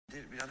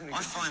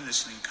I find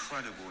this an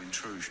incredible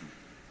intrusion.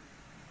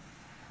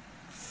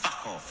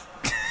 Fuck off.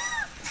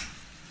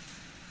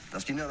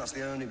 You know that's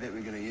the only bit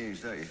we're going to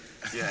use, don't you?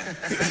 Yeah.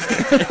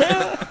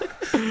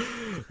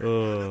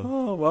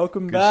 Oh,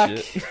 welcome back,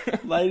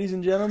 ladies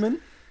and gentlemen.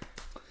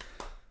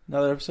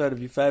 Another episode of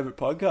your favourite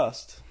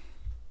podcast.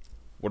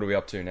 What are we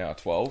up to now?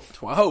 12?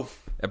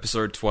 12.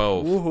 Episode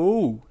 12.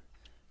 Woohoo.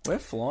 We're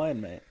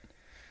flying, mate.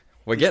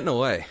 We're getting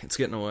away. It's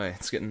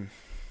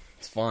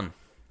fun.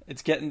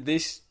 It's getting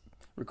this,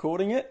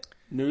 recording it,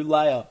 new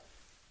layer.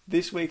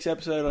 This week's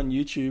episode on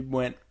YouTube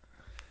went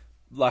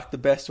like the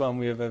best one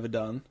we have ever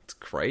done. It's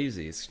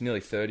crazy. It's nearly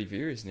 30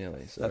 views,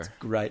 nearly. So. That's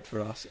great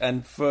for us.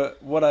 And for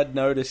what I'd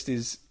noticed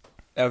is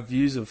our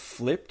views have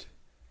flipped.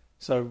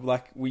 So,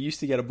 like, we used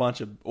to get a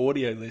bunch of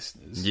audio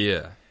listeners.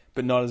 Yeah.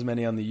 But not as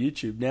many on the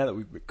YouTube. Now that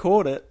we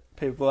record it,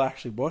 people are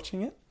actually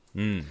watching it.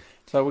 Mm.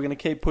 So we're going to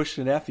keep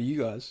pushing it out for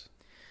you guys.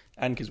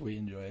 And because we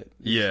enjoy it.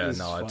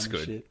 It's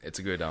good. Shit. It's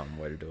a good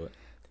way to do it.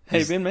 How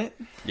you been, mate?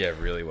 Yeah,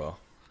 really well.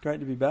 Great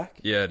to be back.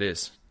 Yeah, it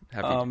is.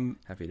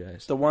 Happy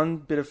days. The one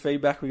bit of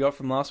feedback we got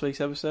from last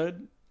week's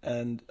episode,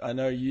 and I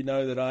know you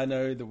know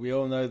that we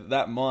all know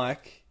that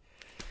mic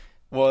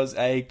was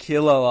a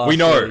killer last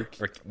week.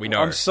 We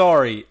know. I'm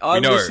sorry. I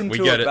listened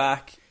to it it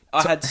back.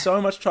 I had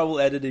so much trouble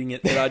editing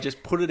it that I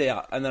just put it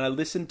out, and then I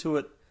listened to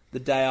it the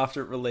day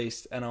after it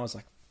released, and I was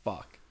like,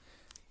 fuck.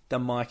 The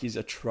mic is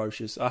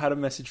atrocious. I had a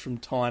message from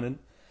Tynan,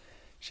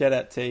 shout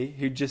out T,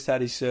 who just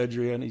had his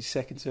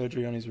second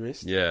surgery on his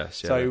wrist. Yeah,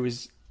 so he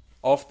was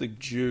off the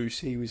juice.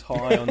 He was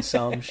high on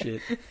some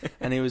shit.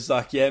 And he was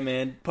like, yeah,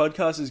 man,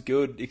 podcast is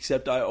good,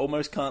 except I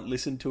almost can't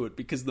listen to it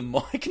because the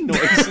mic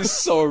noise is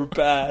so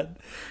bad.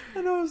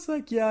 And I was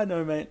like, yeah, I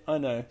know, mate. I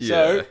know. Yeah,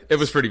 so it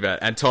was pretty bad.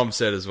 And Tom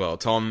said as well.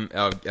 Tom,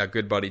 our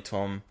good buddy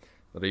Tom,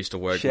 that I used to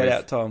work with. Shout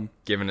out, Tom.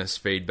 Giving us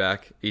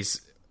feedback. He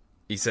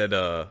said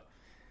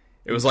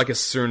it was like as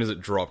soon as it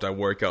dropped, I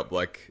woke up,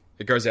 like,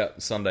 it goes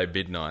out Sunday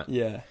midnight.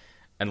 Yeah.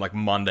 And like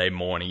Monday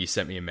morning, he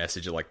sent me a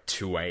message at like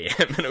 2 a.m.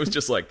 And it was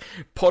just like,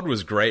 pod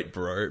was great,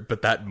 bro,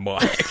 but that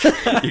mic,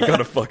 you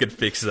gotta fucking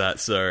fix that.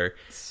 So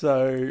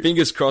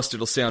fingers crossed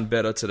it'll sound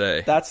better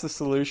today. That's the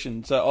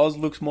solution. So Oz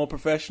looks more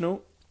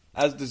professional,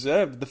 as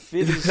deserved. The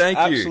fit is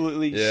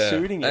absolutely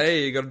suiting it.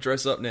 Hey, you gotta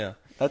dress up now.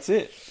 That's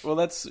it. Well,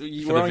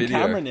 we're on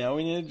camera now.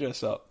 We need to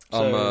dress up.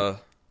 So,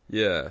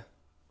 yeah.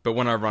 But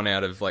when I run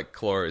out of like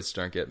clothes,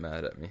 don't get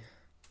mad at me.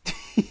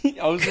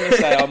 I was going to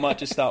say I might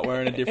just start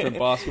wearing a different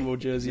basketball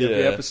jersey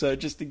every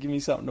episode just to give me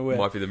something to wear.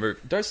 Might be the move.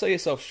 Don't sell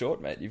yourself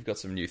short, mate. You've got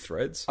some new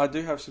threads. I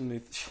do have some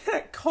new...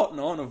 Cotton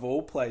On, of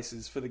all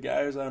places, for the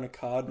Arizona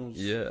Cardinals.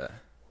 Yeah.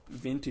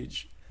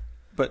 Vintage.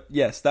 But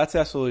yes, that's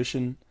our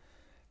solution.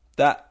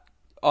 That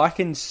I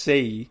can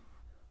see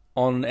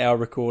on our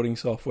recording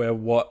software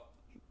what...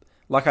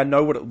 Like, I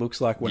know what it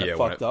looks like when it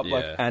fucked up,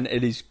 and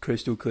it is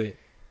crystal clear.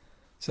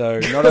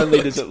 So not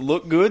only does it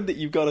look good that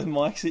you've got a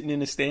mic sitting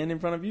in a stand in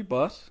front of you,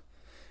 but...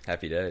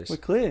 Happy days. We're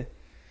clear.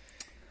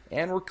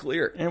 And we're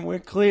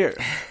clear.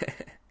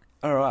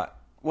 All right.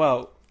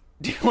 Well,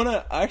 do you want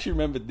to... I actually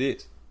remembered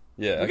this.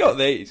 Yeah. We got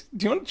these.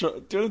 Do you want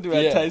to do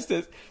our taste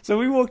test? So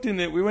we walked in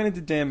there. We went into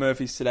Dan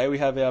Murphy's today. We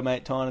have our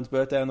mate Tynan's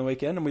birthday on the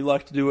weekend, and we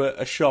like to do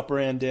a shop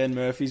around Dan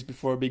Murphy's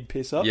before a big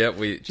piss up. Yeah,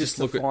 we just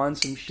to find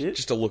some shit.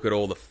 Just to look at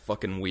all the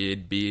fucking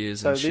weird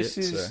beers and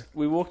shit.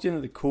 We walked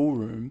into the cool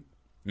room,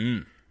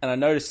 and I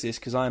noticed this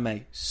because I'm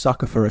a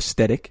sucker for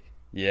aesthetic.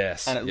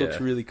 Yes. And it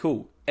looks really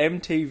cool.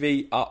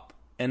 MTV Up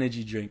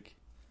energy drink.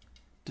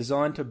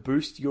 Designed to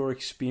boost your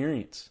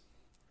experience.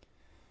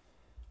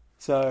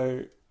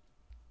 So...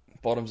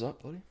 Bottoms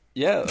up, buddy.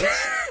 Yeah,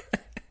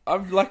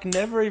 I've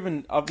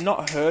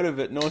not heard of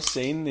it nor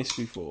seen this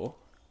before.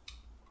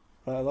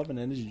 But I love an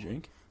energy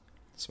drink.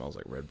 It smells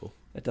like Red Bull.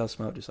 It does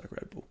smell just like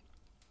Red Bull.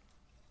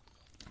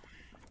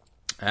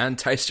 And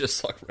tastes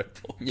just like Red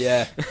Bull.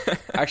 Yeah.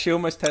 Actually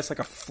almost tastes like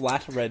a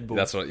flat Red Bull.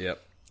 That's what,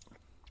 yep.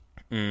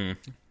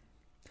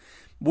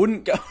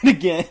 Wouldn't go it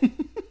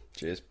again.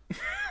 Cheers.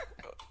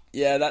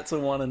 Yeah, that's a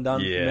one and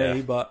done for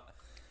me, but...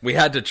 We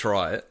had to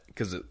try it,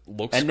 because it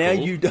looks and cool. And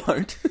now you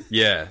don't.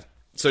 Yeah.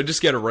 So just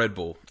get a Red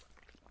Bull.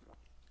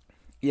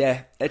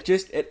 Yeah,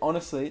 it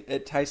honestly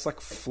tastes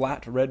like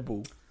flat Red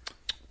Bull.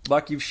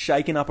 Like you've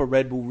shaken up a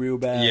Red Bull real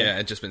bad. Yeah,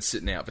 it's just been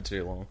sitting out for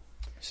too long.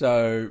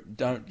 So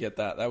don't get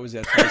that. That was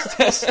our taste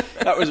test.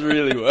 That was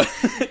really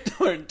worth it.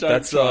 Don't try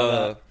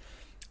that.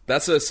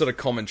 That's a sort of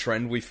common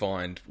trend we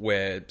find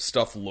where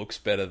stuff looks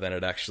better than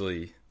it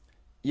actually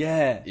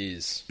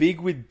is. Big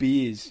with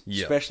beers,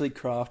 especially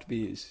craft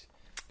beers.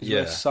 Because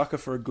we're a sucker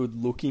for a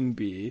good looking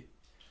beer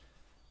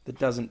that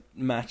doesn't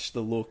match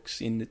the looks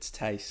in its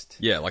taste.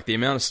 Yeah, like the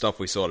amount of stuff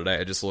we saw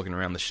today, just looking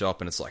around the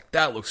shop, and it's like,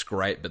 that looks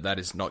great, but that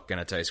is not going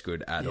to taste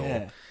good at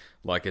all.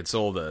 Like, it's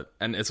all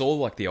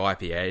like the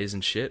IPAs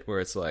and shit, where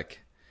it's like,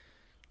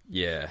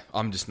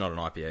 I'm just not an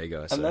IPA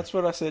guy. So. And that's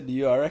what I said to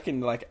you. I reckon,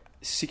 like,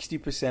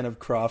 60% of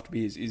craft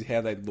beers is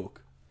how they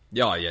look.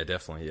 Yeah,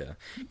 definitely, yeah.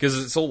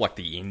 Because it's all like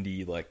the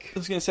indie, like... I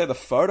was going to say the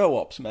photo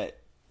ops, mate.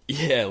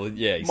 Yeah,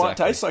 exactly. Might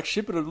taste like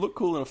shit, but it'd look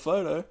cool in a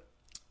photo.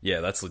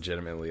 Yeah, that's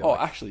legitimately... Oh,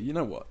 actually, you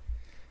know what?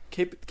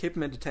 Keep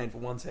them entertained for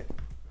 1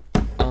 second.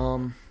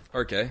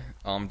 Okay.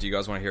 Do you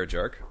guys want to hear a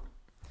joke?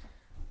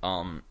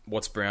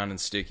 What's brown and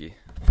sticky?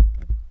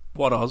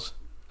 What, Oz?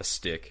 A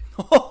stick.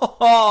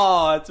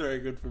 Oh, that's very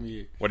good from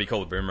you. What do you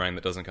call a boomerang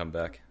that doesn't come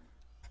back?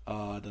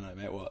 Oh, I don't know,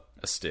 mate. What?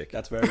 A stick.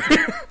 That's very good.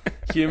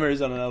 Humour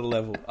is on another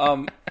level. I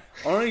want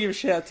to give a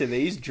shout out to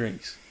these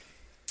drinks.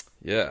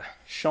 Yeah.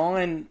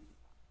 Shine.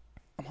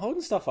 I'm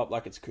holding stuff up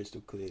like it's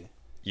crystal clear.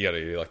 You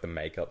gotta do like the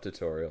makeup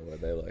tutorial where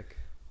they like...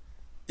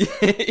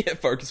 yeah,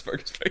 focus.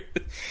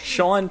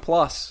 Shine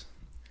Plus.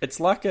 It's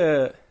like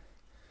the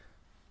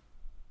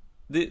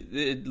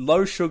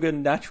low sugar,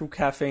 natural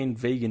caffeine,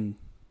 vegan.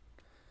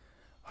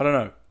 I don't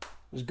know. It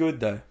was good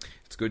though.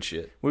 It's good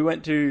shit. We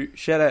went to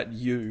shout out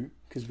you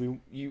because we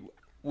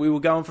were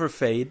going for a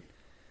feed.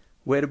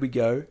 Where did we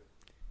go?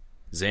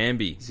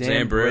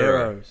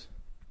 Zambreros.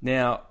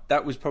 Now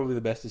that was probably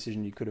the best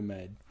decision you could have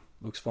made.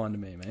 Looks fine to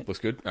me, mate. Looks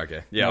good.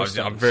 Okay. Yeah,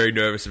 I'm very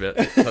nervous about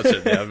touch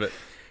it now, but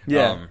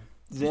yeah.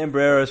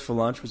 Zambreros for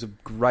lunch was a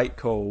great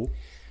call,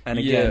 and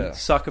again,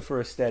 sucker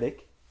for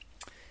aesthetic.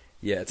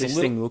 Yeah, this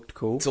thing looked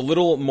cool. It's a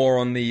little more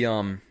on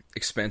the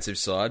expensive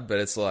side, but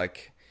it's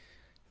like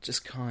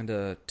just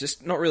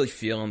not really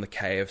feeling the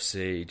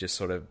KFC, just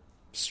sort of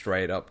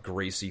straight up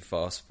greasy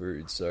fast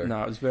food. So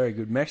no, it was very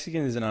good.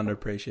 Mexican is an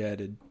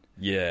underappreciated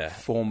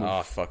form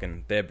of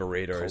fucking their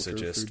burritos are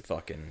just food.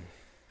 Fucking.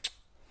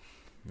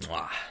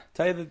 Mwah.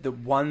 Tell you that the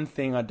one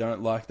thing I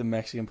don't like the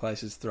Mexican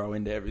places throw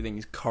into everything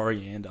is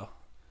coriander.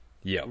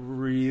 Yeah,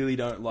 really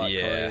don't like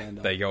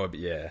coriander. They go a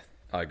bit. Yeah,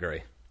 I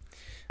agree.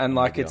 And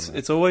like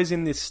it's always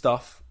in this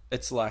stuff.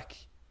 It's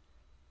like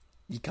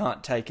you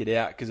can't take it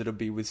out because it'll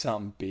be with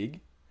something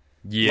big.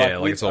 Yeah,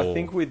 like it's all. I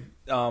think with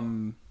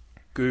Guzman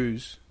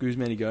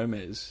y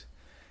Gomez,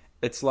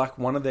 it's like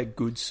one of their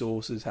good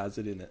sauces has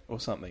it in it or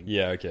something.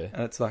 Yeah, okay.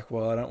 And it's like,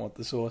 well, I don't want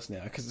the sauce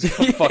now because it's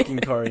got fucking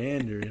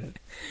coriander in it.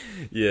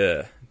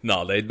 Yeah,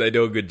 no, they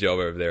do a good job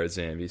over there at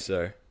Zambi.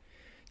 So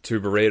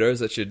 2 burritos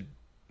that should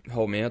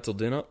hold me out till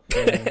dinner.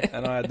 Yeah,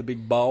 and I had the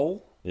big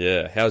bowl.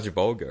 Yeah, how's your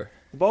bowl go?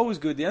 The bowl was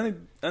good. The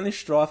only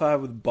strife I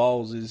have with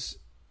bowls is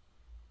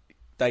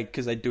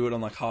because they do it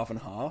on like half and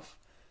half.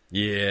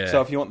 Yeah.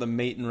 So if you want the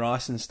meat and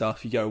rice and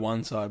stuff, you go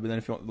one side, but then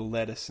if you want the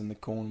lettuce and the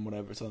corn and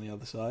whatever, it's on the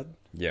other side.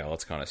 Yeah, well,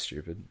 that's kind of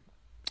stupid.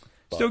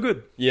 But still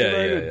good. Yeah,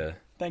 still yeah, good. yeah.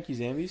 Thank you,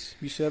 Zambies.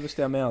 You serviced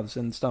our mouths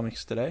and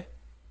stomachs today.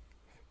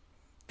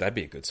 That'd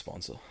be a good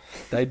sponsor.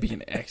 They'd be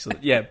an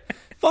excellent... Yeah.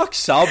 Fuck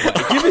Subway.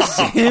 Give us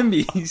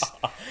Zambies.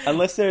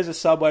 Unless there's a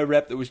Subway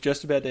rep that was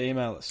just about to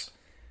email us.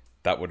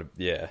 That would have...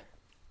 Yeah.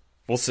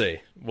 We'll see.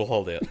 We'll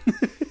hold out.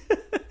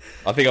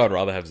 I think I'd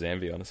rather have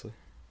Zambi, honestly.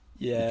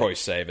 Yeah. You'd probably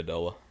save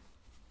 $1.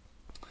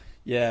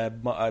 Yeah,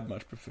 I'd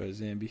much prefer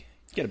Zambi.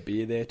 Get a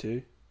beer there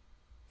too.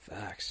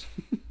 Facts.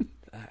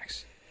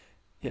 Facts.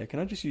 Yeah, can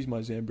I just use my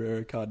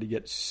Zambrero card to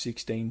get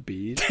 16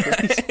 beers,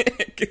 please?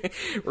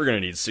 We're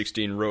going to need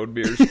 16 road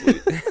beers,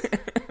 please.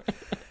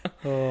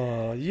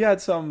 Oh, you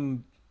had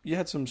some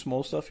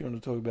small stuff you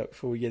want to talk about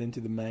before we get into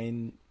the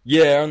main...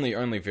 Yeah,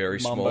 only very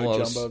small.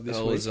 Jumbo of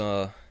this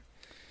week.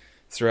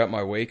 Throughout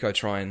my week, I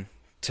try and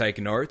take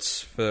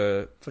notes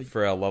for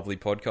our lovely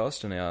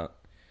podcast and our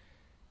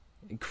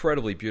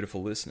incredibly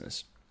beautiful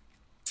listeners.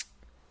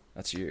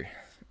 That's you.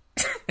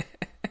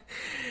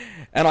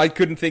 And I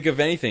couldn't think of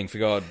anything, for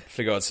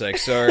God's sake.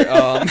 So,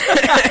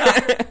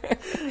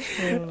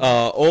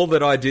 all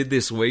that I did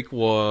this week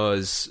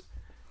was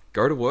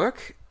go to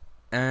work,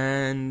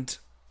 and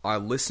I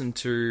listened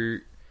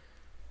to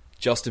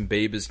Justin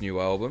Bieber's new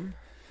album,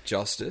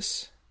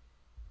 Justice.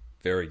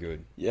 Very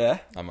good. Yeah?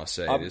 I must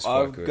say, it is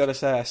quite good. I've got to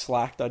say I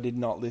slacked. I did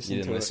not listen to it.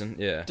 You didn't listen?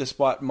 Yeah.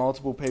 Despite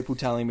multiple people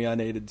telling me I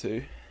needed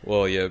to.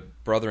 Well, your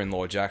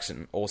brother-in-law,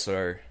 Jackson,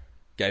 also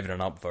gave it an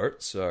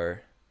upvote, so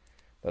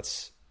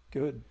that's...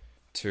 Good.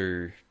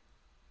 2...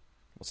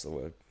 What's the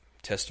word?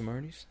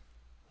 Testimonies?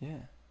 Yeah.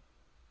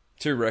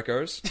 2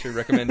 recos. 2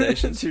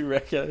 recommendations. 2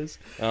 recos.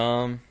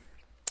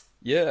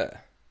 Yeah.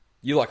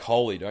 You like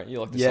Holy, don't you? You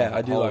like the song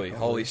I do Holy. like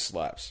Holy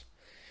slaps.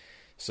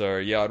 So,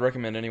 yeah, I'd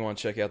recommend anyone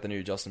check out the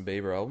new Justin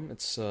Bieber album.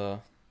 It's one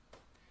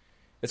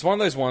of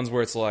those ones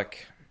where it's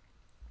like...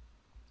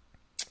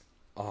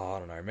 Oh, I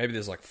don't know. Maybe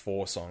there's like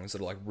 4 songs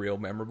that are like real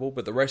memorable,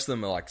 but the rest of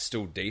them are like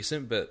still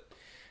decent, but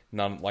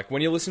none... Like,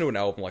 when you listen to an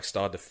album like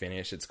start to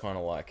finish, it's kind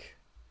of like...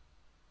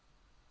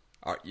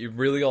 you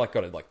really like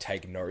got to like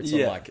take notes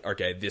on like,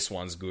 okay, this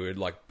one's good.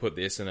 Like, put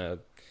this in a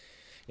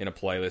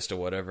playlist or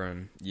whatever,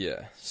 and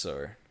yeah,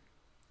 so...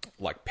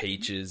 Like,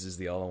 Peaches is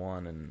the other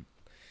one, and...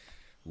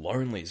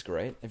 Lonely's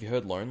great. Have you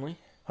heard Lonely?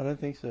 I don't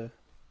think so.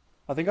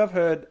 I think I've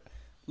heard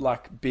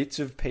like bits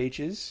of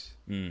Peaches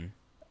and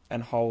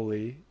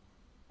Holy.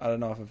 I don't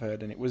know if I've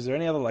heard any. Was there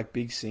any other like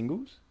big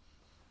singles?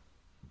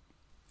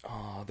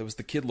 Oh, there was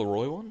the Kid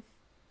Laroi one.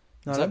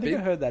 No, I don't think I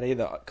heard that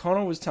either.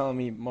 Connor was telling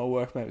me, my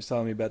workmate was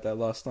telling me about that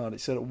last night. He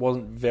said it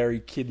wasn't very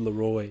Kid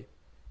Laroi.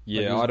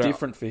 Yeah, like, it was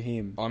different for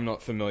him. I'm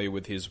not familiar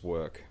with his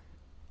work,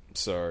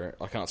 so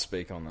I can't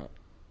speak on that.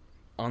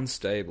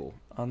 Unstable.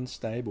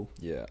 Unstable.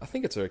 Yeah, I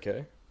think it's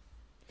okay.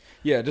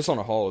 Yeah, just on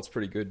a whole, it's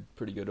pretty good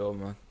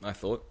album, I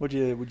thought. Would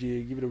you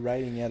give it a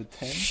rating out of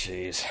 10?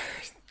 Jeez.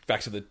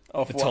 Back to the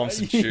Off what?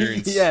 Thompson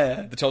Tunes.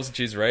 Yeah. The Thompson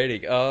Tunes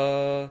rating.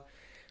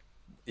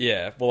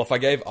 Yeah, well, if I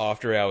gave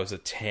After Hours a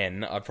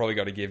 10, I've probably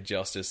got to give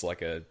Justice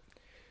like a...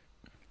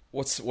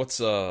 What's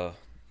the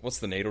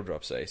Needle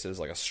Drop say? It says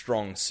like a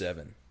strong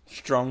 7.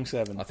 Strong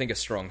 7. I think a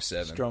strong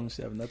 7. Strong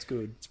 7, that's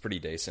good. It's pretty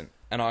decent.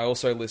 And I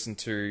also listened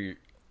to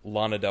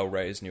Lana Del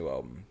Rey's new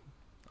album.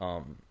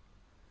 Was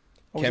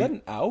that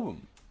an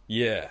album?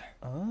 Yeah.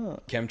 Ah.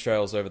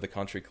 Chemtrails Over the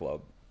Country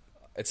Club.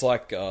 It's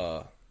like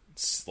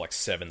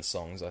 7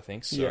 songs, I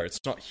think. So Yeah.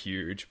 It's not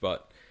huge,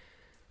 but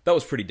that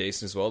was pretty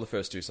decent as well. The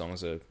first 2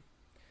 songs are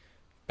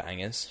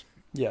bangers.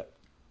 Yeah.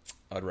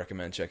 I'd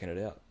recommend checking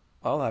it out.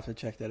 I'll have to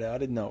check that out. I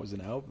didn't know it was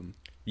an album.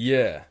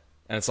 Yeah.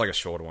 And it's like a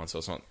shorter one, so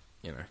it's not,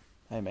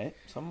 Hey, mate,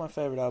 some of my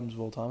favourite albums of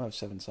all time have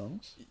 7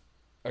 songs.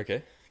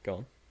 Okay, go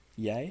on.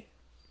 Yay.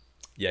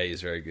 Yeah,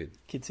 he's very good.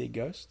 Kids See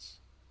Ghosts.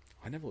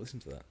 I never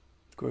listened to that.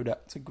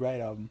 It's a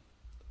great album.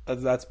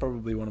 That's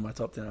probably one of my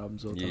top 10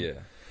 albums of all time. Yeah.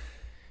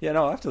 Yeah,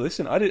 no, I have to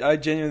listen. I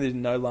genuinely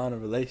didn't know Lana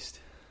released.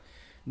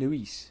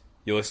 Newies.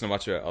 You listen to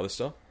much of her other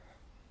stuff?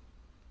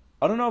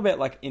 I don't know about,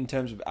 like, in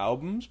terms of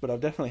albums, but I've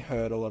definitely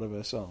heard a lot of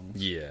her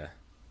songs. Yeah.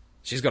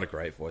 She's got a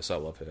great voice. I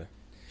love her.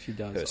 She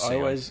does. Her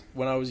singer.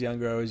 When I was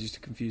younger, I always used to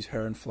confuse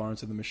her and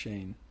Florence and the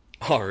Machine.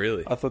 Oh,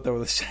 really? I thought they were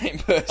the same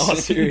person. Oh,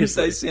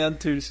 seriously? They sound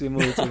too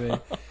similar to me.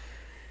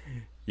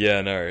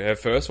 Yeah, no. Her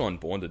first one,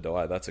 Born to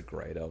Die, that's a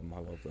great album. I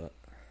love that.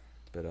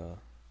 But,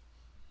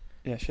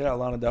 yeah, shout out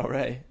Lana Del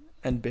Rey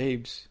and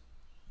Biebs.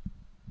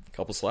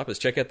 couple slappers.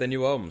 Check out their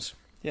new albums.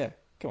 Yeah,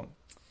 come on,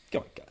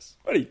 guys.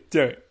 What are you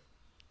doing?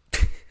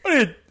 What are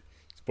you...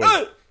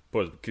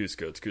 Boys with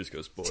Cusco. It's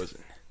Cusco's poison.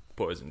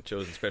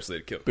 Chosen especially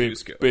to kill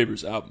Cusco. Cusco.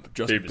 Bieber's album.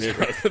 Justin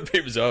Bieber.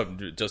 Bieber's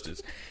album. Justin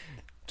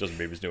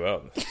Bieber's new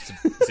album.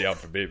 It's the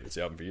album for Bieber. It's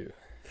the album for you.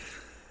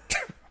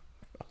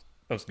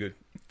 That was good.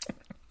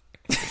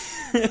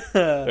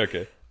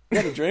 Okay. You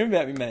had a dream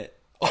about me, mate.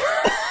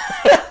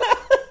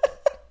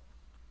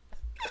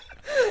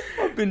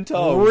 I've been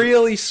told.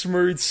 Really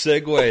smooth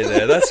segue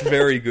there. That's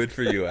very good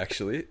for you,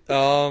 actually.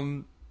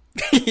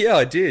 Yeah,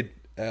 I did.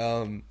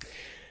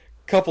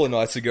 Couple of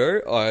nights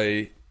ago,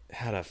 I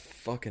had a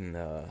fucking...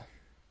 I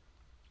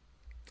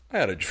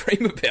had a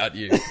dream about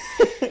you.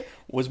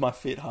 Was my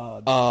fit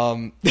hard?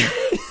 I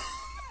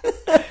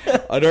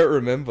don't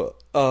remember.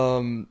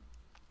 I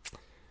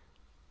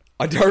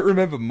don't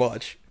remember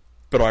much,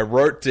 but I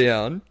wrote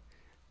down,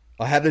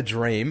 I had a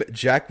dream,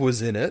 Jack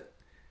was in it,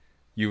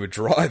 you were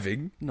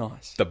driving,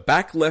 Nice. the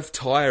back left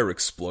tire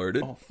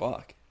exploded, Oh,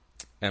 fuck.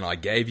 and I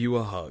gave you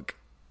a hug.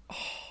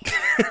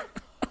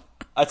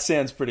 That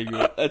sounds pretty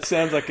good. That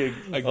sounds like a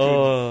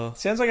good...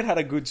 Sounds like it had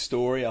a good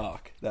story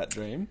arc, that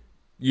dream.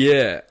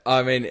 Yeah,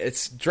 I mean,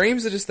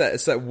 dreams are just that,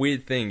 it's that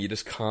weird thing you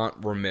just can't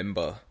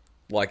remember,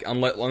 like,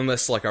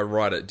 unless like, I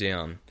write it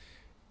down,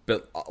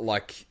 but,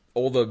 like,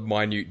 all the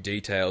minute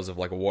details of,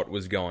 like, what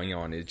was going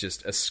on, it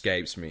just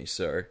escapes me,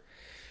 so...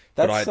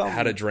 But I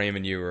had a dream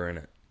and you were in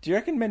it. Do you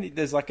reckon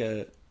there's like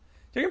a...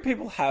 Do you reckon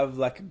people have,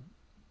 like, a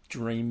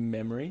dream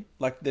memory?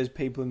 Like, there's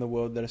people in the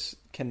world that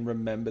can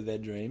remember their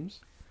dreams?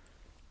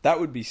 That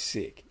would be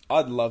sick.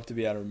 I'd love to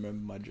be able to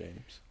remember my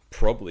dreams.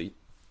 Probably.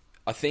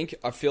 I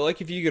feel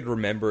like if you could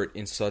remember it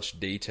in such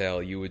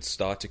detail, you would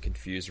start to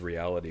confuse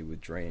reality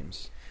with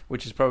dreams.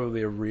 Which is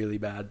probably a really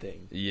bad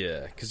thing.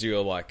 Yeah, because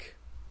you're like...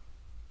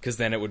 Because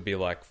then it would be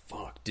like,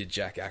 fuck, did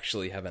Jack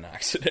actually have an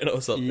accident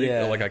or something?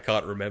 Yeah. Or like, I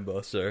can't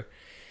remember, so...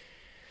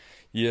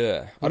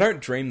 Yeah. I don't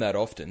dream that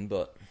often,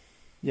 but...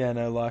 Yeah,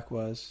 no,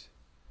 likewise.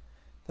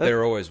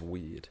 They're always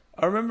weird.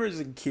 I remember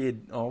as a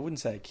kid... Oh, I wouldn't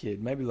say a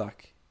kid. Maybe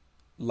like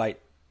late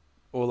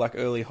or like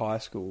early high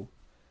school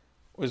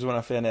was when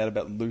I found out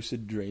about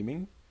lucid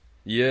dreaming.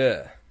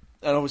 Yeah.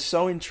 And I was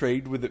so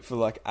intrigued with it for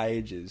like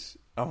ages.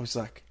 I was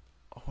like,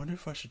 I wonder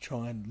if I should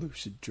try and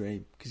lucid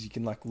dream, because you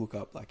can like look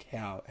up like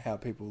how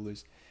people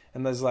lose,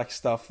 and there's like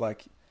stuff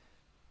like,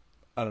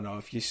 I don't know,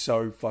 if you're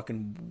so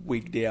fucking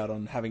wigged out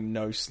on having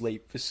no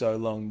sleep for so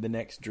long, the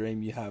next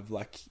dream you have,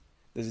 like,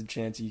 there's a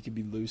chance you could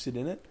be lucid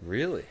in it.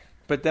 Really?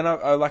 But then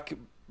I like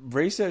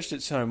researched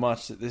it so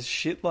much that there's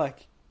shit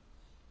like,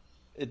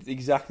 it's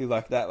exactly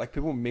like that. Like,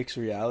 people mix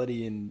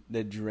reality in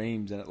their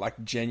dreams, and it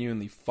like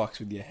genuinely fucks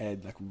with your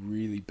head like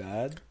really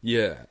bad.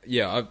 Yeah.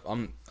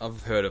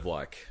 I've heard of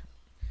like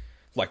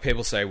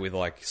people say with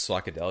like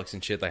psychedelics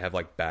and shit, they have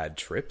like bad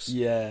trips.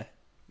 Yeah.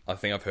 I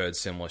think I've heard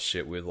similar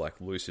shit with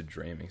like lucid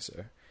dreaming.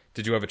 So,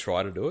 did you ever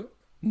try to do it?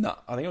 No,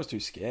 I think I was too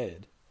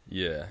scared.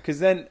 Yeah. Because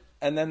then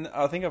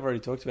I think I've already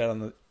talked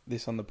about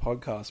this on the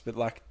podcast, but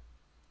like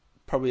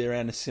probably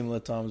around a similar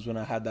time as when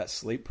I had that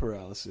sleep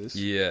paralysis.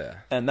 Yeah.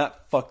 And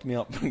that fucked me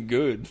up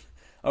good.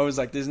 I was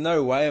like, there's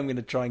no way I'm going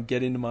to try and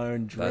get into my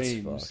own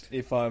dreams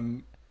if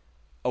I'm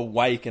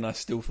awake and I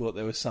still thought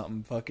there was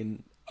something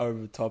fucking over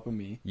the top of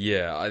me.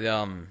 Yeah,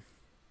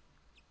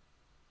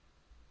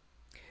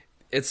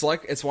 it's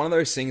like, it's one of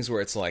those things where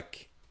it's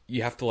like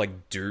you have to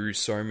like do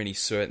so many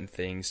certain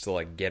things to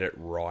like get it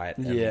right,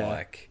 and Yeah.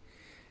 like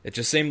it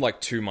just seemed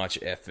like too much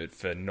effort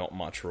for not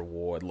much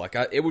reward. Like,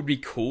 it would be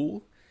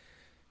cool,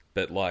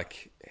 but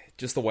like,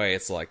 just the way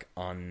it's like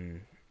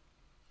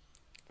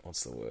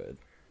what's the word?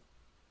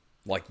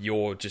 Like,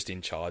 you're just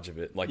in charge of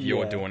it. Like,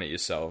 you're doing it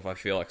yourself. I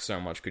feel like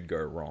so much could go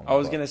wrong. I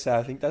was going to say,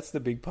 I think that's the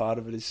big part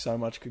of it, is so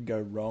much could go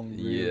wrong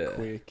really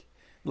quick.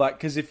 Like,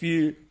 because if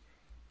you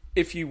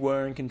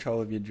were in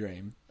control of your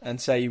dream, and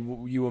say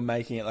you were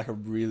making it like a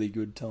really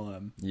good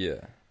time...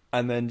 Yeah.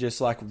 And then just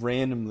like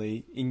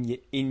randomly,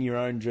 in your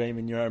own dream,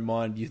 in your own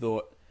mind, you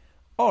thought,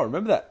 oh,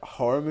 remember that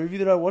horror movie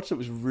that I watched that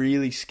was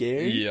really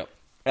scary? Yep.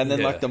 And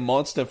then like the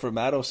monster from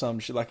that or some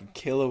shit, like a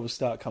killer will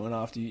start coming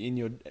after you in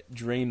your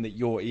dream that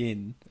you're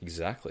in.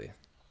 Exactly.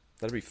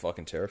 That'd be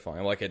fucking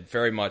terrifying. Like, it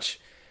very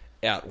much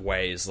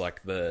outweighs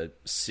like the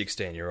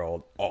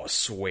 16-year-old, oh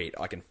sweet,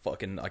 I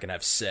can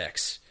have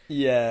sex.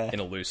 Yeah. In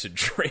a lucid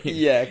dream.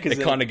 Yeah, because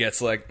it kind of gets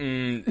like,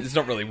 it's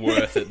not really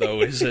worth it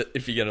though, is it?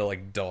 If you're gonna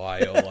like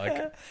die or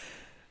like,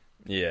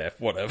 yeah,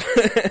 whatever.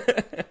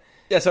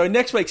 Yeah, so in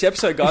next week's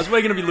episode, guys,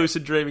 we're going to be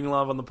lucid dreaming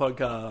live on the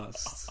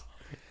podcast.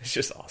 It's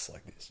just us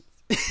like this.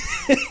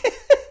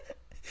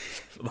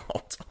 For the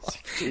whole time.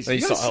 Jeez, then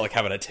you start like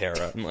having a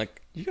terror. And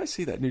like, you guys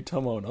see that new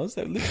Tomo and Oz?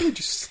 They're literally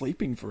just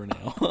sleeping for an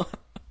hour.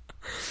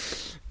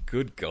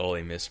 Good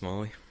golly, Miss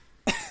Molly.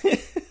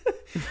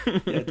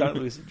 Yeah, don't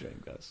lucid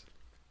dream, guys.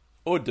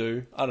 Or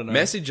do. I don't know.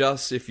 Message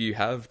us if you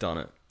have done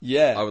it.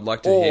 Yeah. I would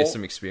like to hear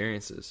some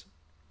experiences.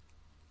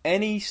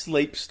 Any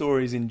sleep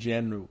stories in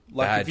general.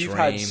 Like bad if you've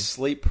dream. had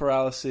sleep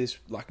paralysis,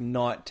 like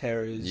night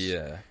terrors,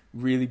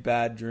 really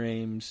bad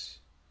dreams,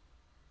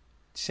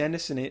 send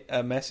us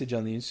a message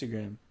on the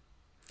Instagram.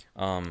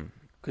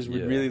 Because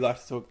we'd really like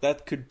to talk.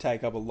 That could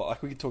take up a lot.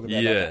 Like we could talk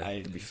about that for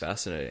ages. It'd be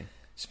fascinating.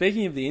 Speaking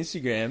Speaking of the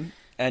Instagram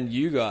and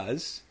you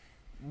guys,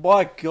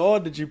 my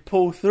God, did you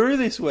pull through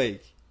this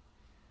week?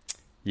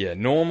 Yeah,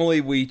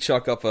 normally we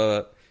chuck up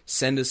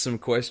send us some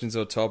questions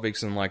or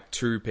topics and like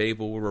 2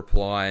 people will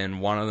reply and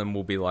one of them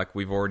will be like,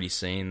 we've already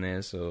seen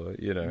this, or,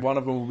 you know. One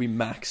of them will be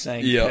Max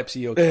saying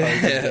Pepsi or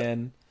Coke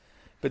again.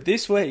 But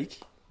this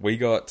week... we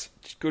got,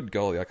 good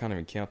golly, I can't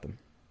even count them.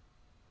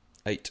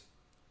 8,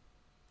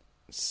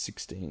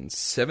 16,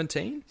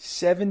 17?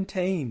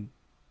 17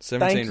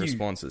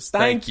 responses.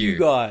 Thank you,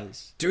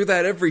 guys. Do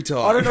that every time.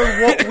 I don't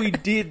know what we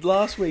did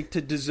last week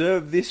to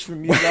deserve this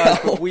from you guys,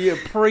 but we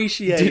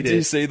appreciate it. Did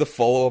you see the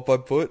follow-up I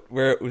put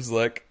where it was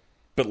like,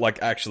 but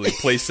like, actually,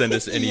 please send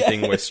us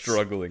anything. We're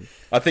struggling.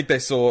 I think they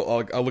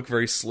saw, I look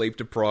very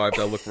sleep-deprived.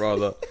 I look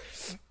rather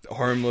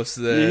homeless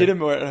there. You hit him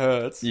where it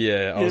hurts.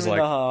 Yeah, I was hit him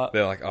in the heart.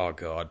 they're like, oh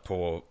God,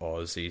 poor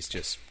Oz. He's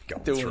just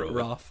going Doing through it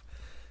rough.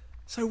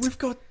 So we've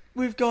got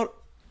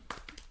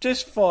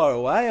just fire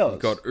away, Oz. We've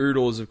got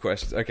oodles of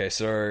questions. Okay,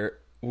 so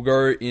we'll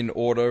go in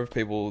order of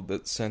people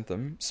that sent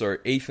them. So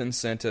Ethan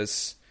sent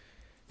us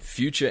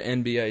future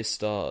NBA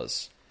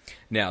stars.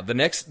 Now,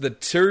 the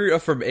 2 are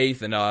from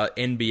Ethan are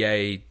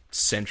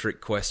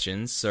NBA-centric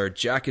questions. So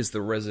Jack is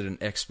the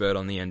resident expert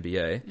on the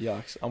NBA.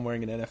 Yucks, I'm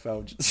wearing an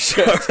NFL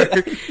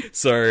shirt.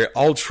 So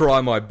I'll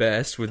try my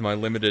best with my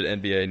limited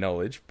NBA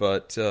knowledge,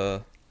 but...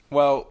 future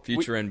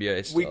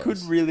NBA stars. We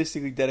could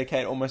realistically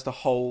dedicate almost a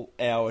whole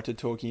hour to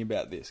talking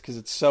about this because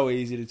it's so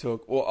easy to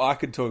talk. Or I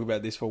could talk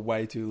about this for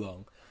way too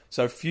long.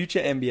 So future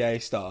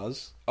NBA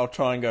stars, I'll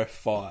try and go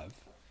 5.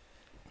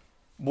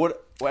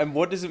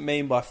 What does it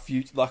mean by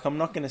future? Like, I'm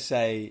not going to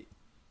say...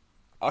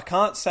 I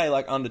can't say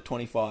like under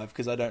 25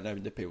 because I don't know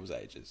the people's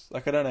ages.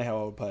 Like, I don't know how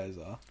old players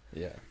are.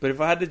 Yeah. But if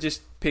I had to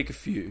just pick a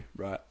few,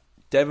 right?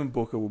 Devin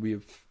Booker will be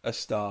a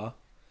star.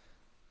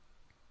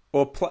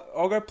 Or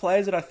I'll go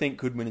players that I think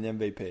could win an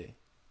MVP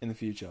in the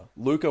future.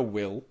 Luka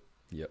will.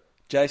 Yep.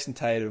 Jason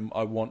Tatum,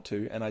 I want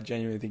to, and I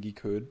genuinely think he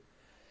could.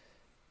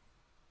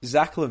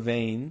 Zach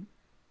LaVine,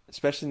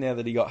 especially now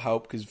that he got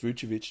help because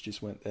Vucevic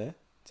just went there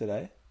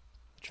today.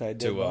 Trade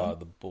deadline.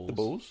 The Bulls. The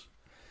Bulls.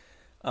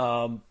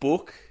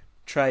 Book,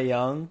 Trae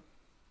Young.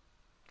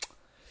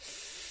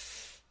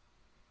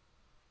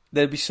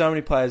 There'd be so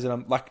many players that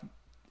I'm like.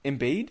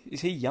 Embiid,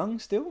 is he young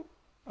still?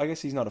 I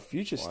guess he's not a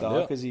future star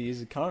because he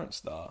is a current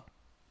star.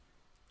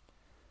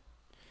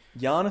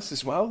 Giannis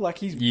as well, like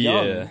he's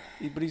young,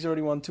 but he's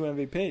already won 2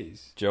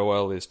 MVPs.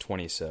 Joel is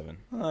 27.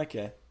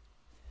 Okay.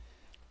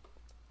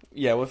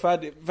 Yeah, well, if I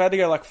had to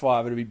go like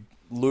 5, it'd be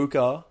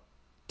Luka,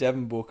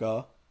 Devin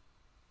Booker,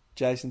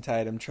 Jason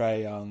Tatum,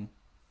 Trae Young,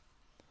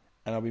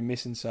 and I'll be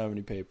missing so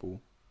many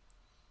people.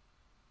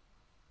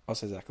 I'll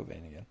say Zach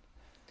LaVine again.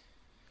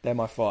 They're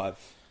my 5.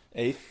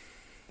 Heath,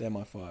 they're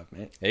my 5,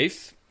 mate.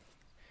 Heath,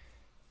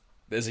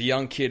 there's a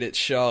young kid at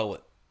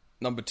Charlotte,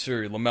 number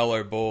 2,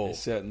 LaMelo Ball. It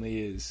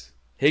certainly is.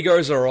 He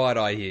goes alright,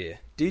 I hear.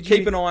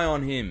 Keep an eye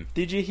on him.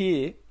 Did you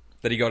hear?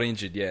 That he got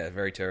injured, yeah,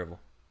 very terrible.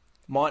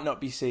 Might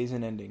not be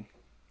season ending.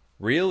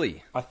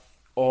 Really? I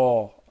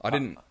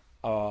don't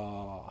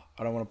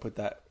want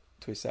to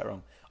twist that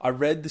wrong. I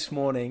read this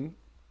morning,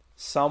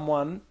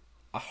 someone,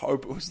 I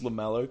hope it was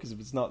LaMelo, because if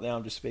it's not there,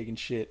 I'm just speaking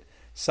shit.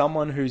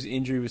 Someone whose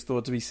injury was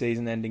thought to be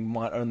season ending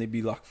might only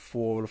be like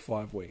 4 to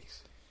 5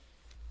 weeks.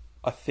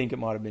 I think it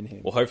might have been him.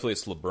 Well, hopefully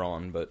it's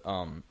LeBron, but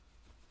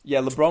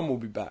Yeah, LeBron will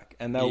be back,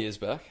 and He is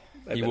back.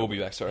 He will be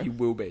back. Sorry, he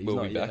will be. He's will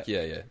not be back.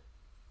 yet. Yeah.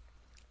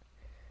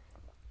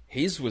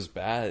 His was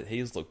bad.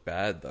 His looked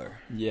bad though.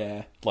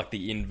 Yeah. Like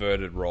the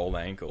inverted rolled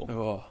ankle.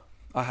 Oh,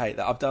 I hate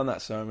that. I've done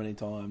that so many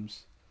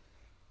times.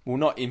 Well,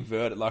 not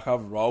inverted. Like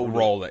I've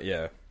rolled it.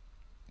 Yeah.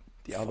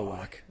 the other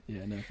way.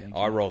 Yeah, no thank you.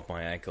 I rolled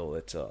my ankle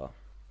at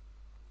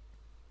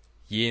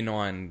Year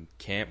 9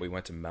 camp. We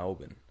went to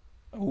Melbourne.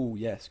 Oh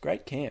yes,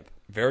 great camp.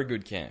 Very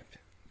good camp.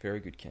 Very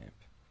good camp.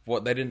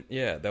 What they didn't,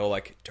 yeah, they were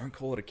like, don't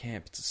call it a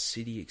camp. It's a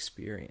city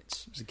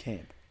experience. It was a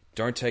camp.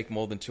 Don't take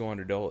more than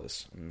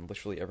 $200, and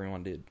literally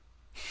everyone did.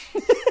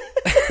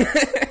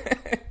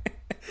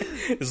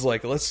 It's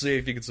like, let's see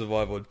if you can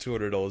survive on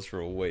 $200 for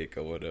a week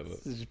or whatever.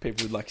 There's just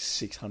people with like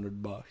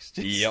 $600.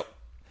 Yep.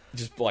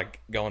 Just like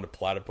going to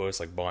Platypus,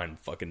 like buying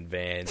fucking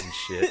vans and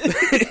shit.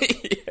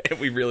 Yeah,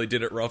 we really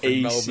did it rough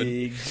in Melbourne.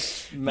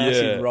 E-cigs,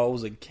 massive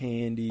rolls of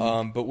candy.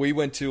 But we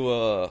went to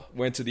the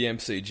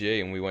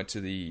MCG and we went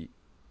to the,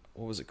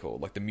 what was it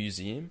called? Like the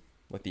museum,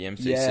 like the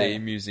MCC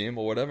museum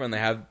or whatever, and they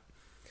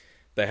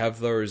have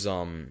those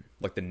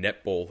like the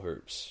netball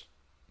hoops.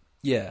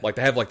 Yeah. Like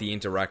they have like the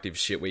interactive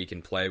shit where you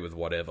can play with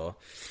whatever.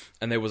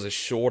 And there was a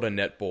shorter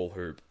netball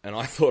hoop and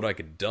I thought I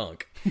could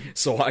dunk.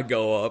 So I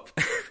go up,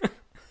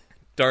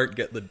 don't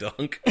get the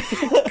dunk,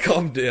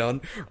 come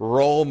down,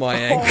 roll my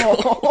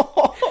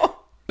ankle.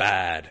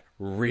 Bad.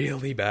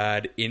 Really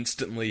bad.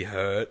 Instantly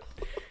hurt.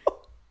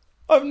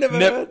 I've never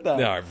heard that.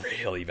 No,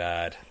 really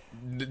bad.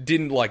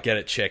 Didn't like get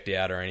it checked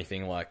out or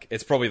anything. Like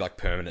it's probably like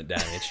permanent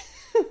damage.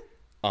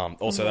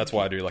 Also that's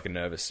why I do like a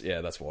nervous.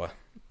 Yeah, that's why.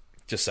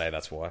 Just say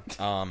that's why.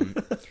 Fuck.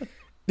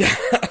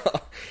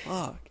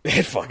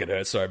 It fucking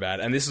hurts so bad.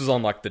 And this was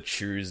on like the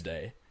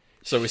Tuesday.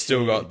 So we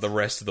still got the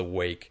rest of the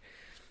week.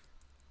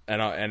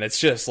 And it's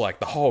just like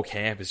the whole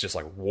camp is just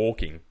like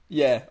walking.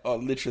 Yeah, oh,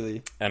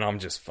 literally. And I'm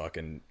just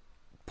fucking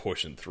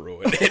pushing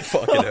through it. It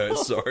fucking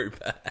hurts so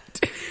bad.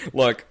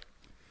 Like,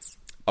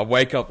 I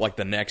wake up like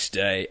the next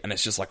day and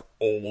it's just like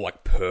all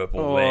like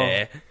purple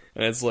there.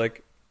 And it's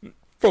like,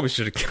 probably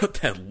should have got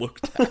that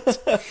looked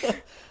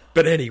at.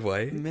 But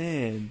anyway.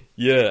 Man.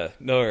 Yeah,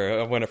 no,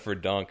 I went up for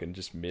a dunk and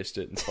just missed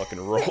it and fucking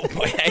rolled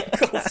my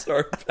ankle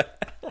so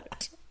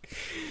bad.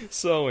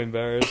 So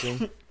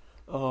embarrassing.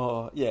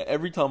 Oh, yeah,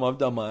 every time I've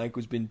done my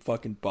ankle's been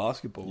fucking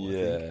basketball. I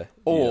Yeah. think.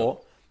 Or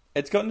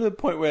it's gotten to the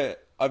point where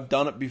I've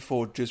done it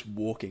before just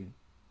walking.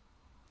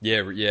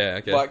 Yeah,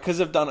 okay. Like,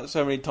 because I've done it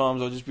so many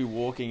times, I'll just be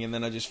walking and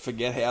then I just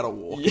forget how to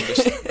walk. And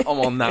just, I'm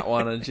on that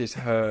one and it just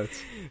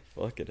hurts.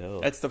 Fucking hell.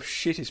 That's the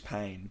shittest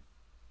pain.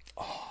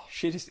 Oh,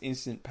 shittest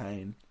instant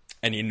pain.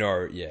 And you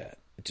know, yeah,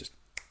 it just,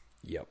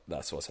 yep,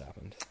 that's what's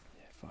happened.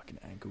 Yeah, fucking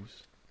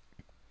ankles.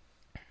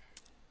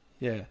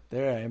 Yeah,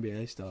 they're our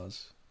NBA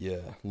stars. Yeah,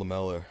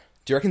 LaMelo.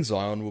 Do you reckon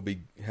Zion will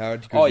be? How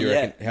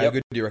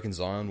good do you reckon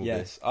Zion will be?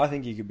 Yes, I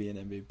think he could be an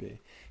MVP.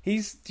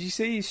 Do you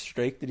see his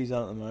streak that he's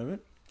on at the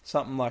moment?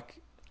 Something like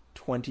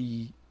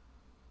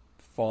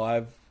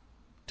 25,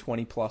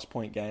 20 plus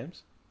point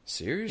games.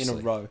 Seriously? In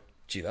a row.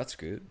 Gee, that's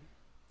good.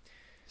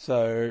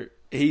 So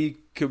he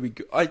could be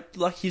good.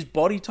 Like his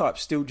body type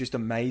still just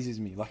amazes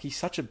me. Like he's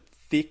such a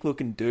thick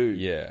looking dude.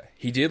 Yeah,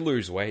 he did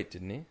lose weight,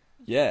 didn't he?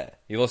 Yeah,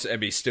 he lost,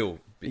 but he's still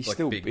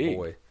big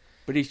boy.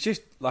 But he's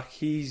just like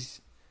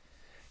he's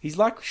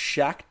like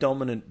Shaq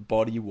dominant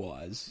body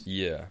wise.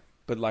 Yeah,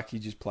 but like he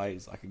just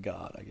plays like a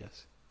guard, I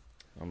guess.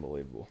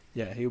 Unbelievable.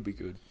 Yeah, he'll be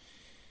good.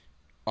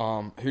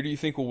 Who do you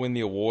think will win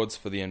the awards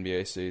for the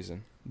NBA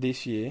season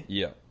this year?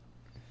 Yeah.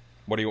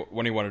 What do you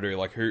want to do?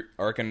 Like who?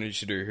 I reckon you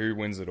should do who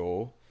wins it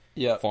all.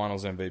 Yeah.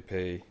 Finals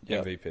MVP.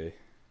 Yep. MVP.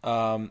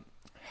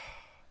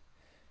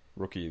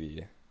 Rookie of the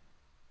year.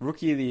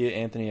 Rookie of the year,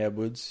 Anthony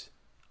Edwards.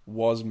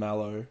 Was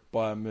Mallow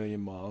by a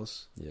million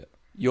miles. Yeah.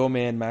 Your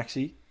man,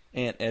 Maxi.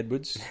 Ant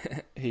Edwards.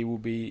 He will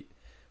be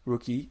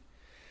rookie.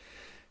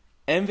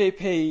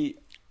 MVP,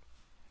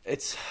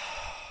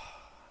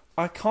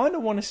 I kind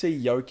of want to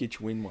see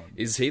Jokic win one.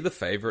 Is he the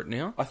favourite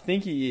now? I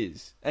think he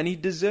is. And he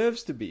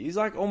deserves to be. He's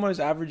like almost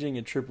averaging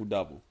a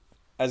triple-double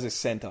as a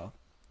centre.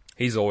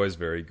 He's always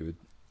very good.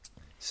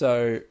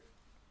 So,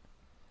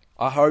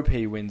 I hope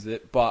he wins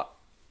it, but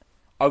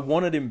I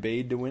wanted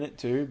Embiid to win it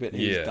too, but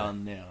he's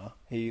done now.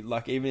 He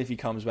even if he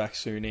comes back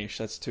soonish,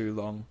 that's too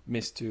long.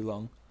 Missed too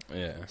long.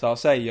 Yeah. So I'll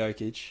say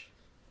Jokic.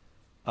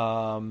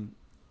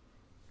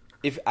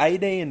 If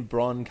AD and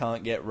Bron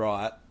can't get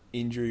right,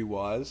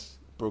 injury-wise,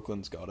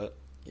 Brooklyn's got it.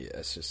 Yeah,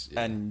 it's just...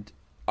 Yeah. And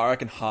I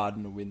reckon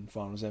Harden will win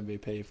Finals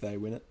MVP if they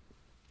win it.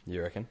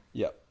 You reckon?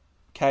 Yep.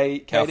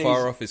 How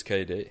far off is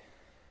KD?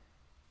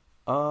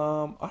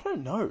 I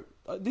don't know.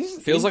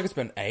 Feels like it's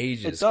been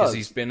ages because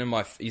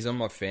he's on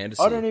my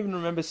fantasy. I don't even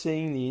remember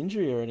seeing the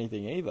injury or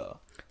anything either.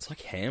 It's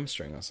like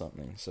hamstring or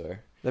something. So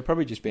they're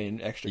probably just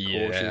being extra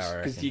cautious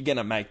because you're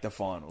gonna make the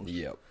finals.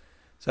 Yep.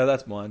 So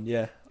that's mine.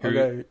 Yeah.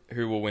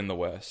 Who will win the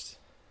West?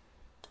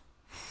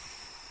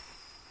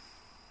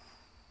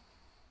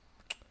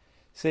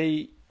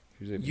 See,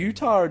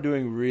 Utah are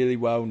doing really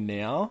well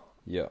now.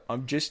 Yeah.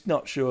 I'm just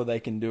not sure they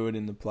can do it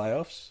in the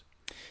playoffs.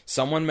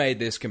 Someone made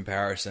this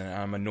comparison,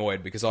 and I'm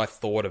annoyed because I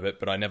thought of it,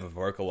 but I never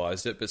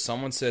vocalized it. But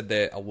someone said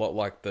they're a lot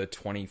like the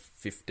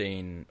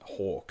 2015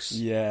 Hawks.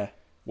 Yeah.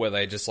 Where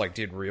they just, like,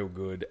 did real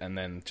good and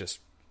then just,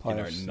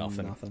 Playoffs,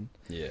 nothing.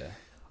 Yeah.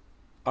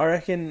 I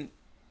reckon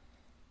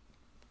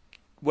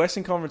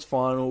Western Conference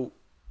Final,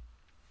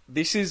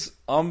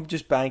 I'm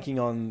just banking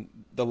on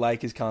the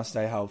Lakers can't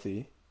stay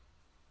healthy.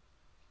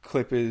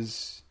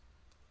 Clippers,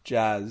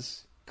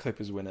 Jazz,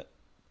 Clippers win it.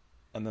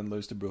 And then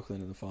lose to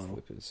Brooklyn in the final.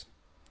 Clippers.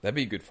 That'd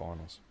be good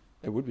finals.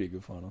 It would be a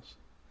good finals.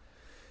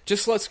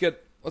 Just let's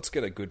get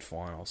a good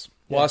finals.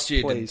 Yeah, Last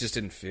year please.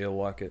 didn't feel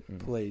like it.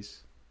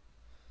 Please.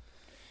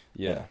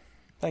 Yeah.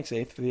 Thanks,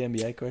 Heath, for the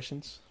NBA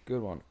questions.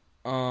 Good one.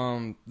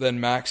 Then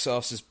Max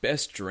asks his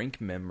best drink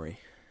memory.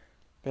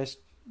 Best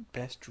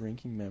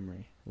drinking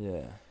memory.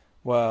 Yeah.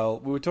 Well,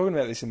 we were talking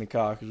about this in the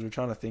car because we were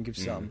trying to think of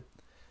some.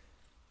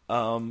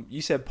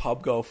 You said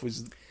pub golf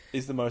is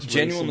the most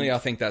genuinely recent. I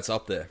think that's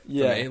up there for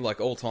me. Like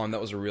all time,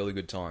 that was a really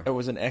good time. It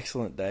was an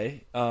excellent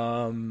day.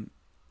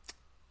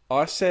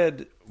 I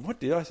said, what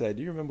did I say?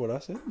 Do you remember what I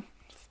said?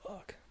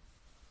 Fuck.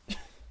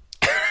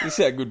 This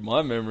is how good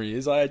my memory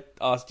is. I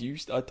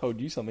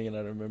told you something and I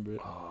don't remember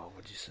it. Oh,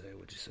 what'd you say?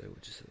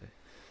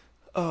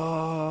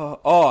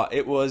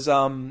 It was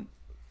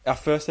our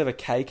first ever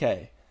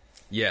KK.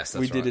 Yes,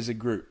 that's we did as a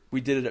group.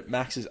 We did it at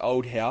Max's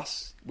old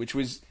house, which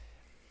was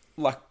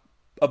like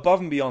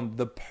above and beyond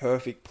the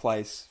perfect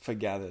place for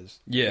gathers.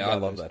 Yeah, I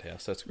love that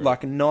house. That's great.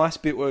 Like a nice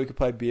bit where we could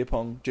play beer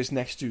pong just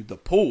next to the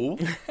pool,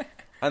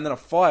 and then a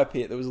fire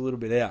pit that was a little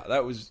bit out.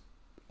 That was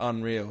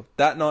unreal.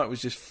 That night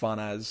was just fun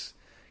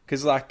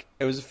because like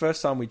it was the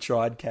first time we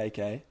tried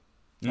KK.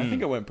 I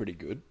think it went pretty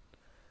good.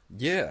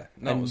 Yeah,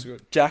 no, and it was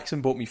good.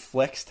 Jackson bought me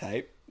flex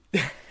tape.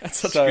 That's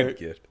such a good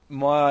gift.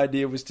 My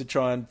idea was to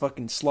try and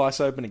fucking slice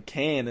open a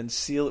can and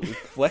seal it with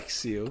Flex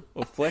Seal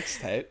or Flex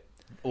Tape,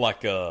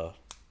 like Phil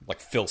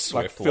Swift.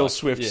 Like Phil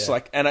Swift's,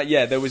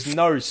 there was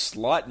no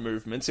slight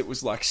movements. It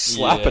was like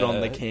slap it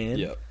on the can.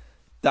 Yep.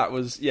 That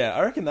was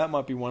I reckon that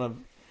might be one of.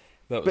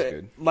 That was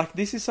good. Like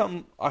this is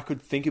something I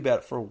could think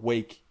about for a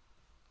week,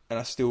 and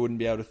I still wouldn't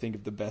be able to think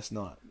of the best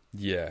night.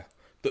 Yeah.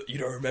 But you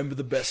don't remember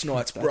the best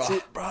nights, bruh. That's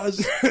it,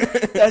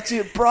 bruh. That's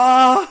it,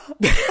 bruh.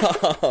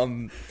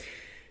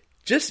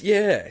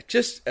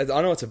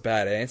 I know it's a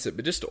bad answer,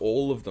 but just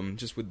all of them,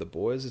 just with the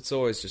boys, it's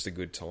always just a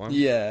good time.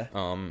 Yeah.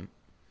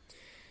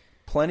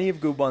 Plenty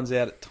of good ones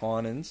out at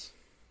Tynan's.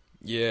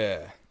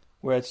 Yeah.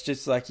 Where it's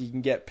just like you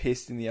can get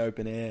pissed in the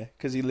open air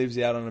because he lives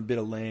out on a bit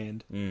of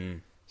land.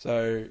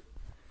 So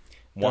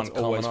one that's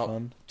always coming up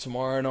fun.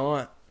 Tomorrow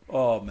night.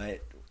 Oh,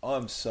 mate.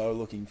 I'm so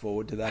looking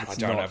forward to that. I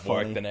don't have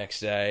work the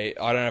next day.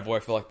 I don't have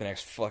work for like the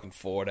next fucking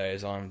 4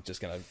 days. I'm just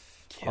going to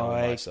kill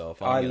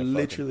myself. I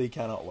literally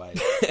cannot wait.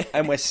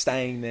 And we're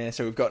staying there,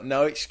 so we've got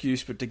no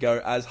excuse but to go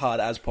as hard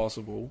as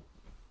possible.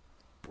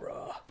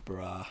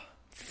 Bruh.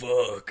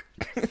 Fuck.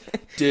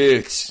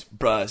 Dudes.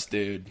 Bruhs,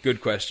 dude.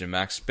 Good question,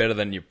 Max. Better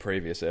than your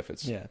previous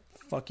efforts. Yeah.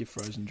 Fuck your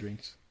frozen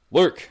drinks.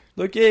 Luke.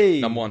 Lukey.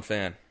 #1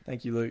 fan.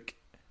 Thank you, Luke.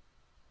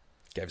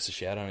 Gave us a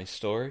shout on his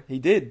story. He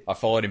did. I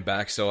followed him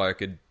back so I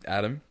could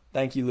add him.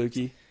 Thank you,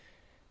 Lukey.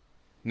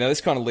 Now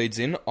this kind of leads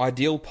in.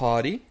 Ideal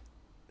party,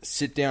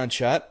 sit down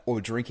chat, or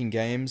drinking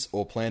games,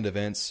 or planned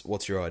events.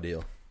 What's your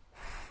ideal?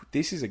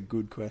 This is a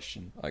good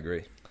question. I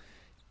agree.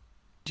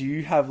 Do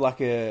you have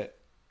like a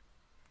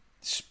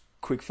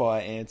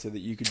quickfire answer that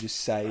you could just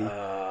say?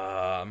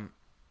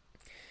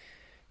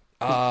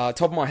 Top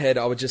of my head,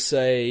 I would just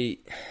say,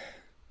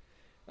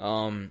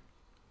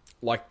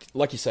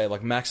 like you say,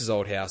 like Max's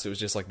old house. It was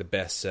just like the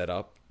best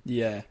setup.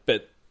 Yeah,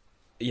 but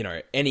you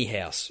know, any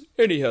house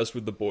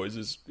with the boys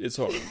is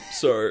home.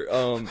 So,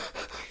 love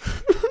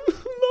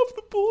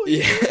the boys.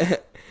 Yeah.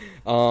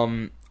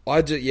 I'm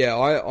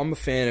a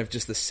fan of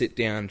just the sit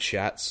down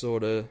chat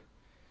sort of.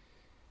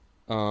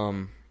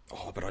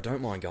 But I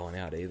don't mind going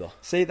out either.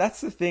 See, that's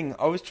the thing.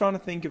 I was trying to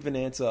think of an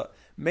answer.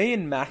 Me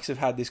and Max have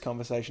had this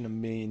conversation a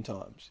million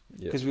times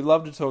because we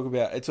love to talk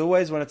about. It's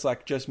always when it's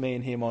like just me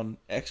and him on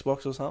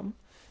Xbox or something.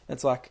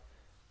 It's like,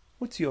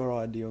 what's your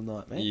ideal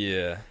night, man?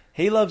 Yeah.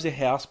 He loves a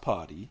house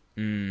party,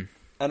 and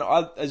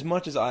I, as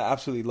much as I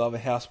absolutely love a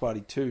house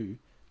party too.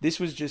 This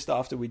was just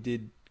after we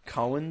did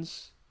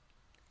Cohen's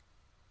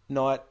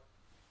night,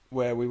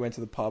 where we went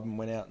to the pub and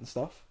went out and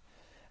stuff,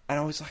 and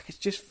I was like, it's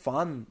just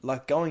fun.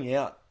 Like going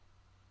out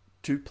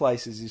to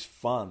places is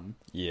fun.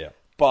 Yeah.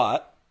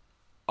 But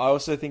I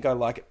also think I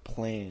like it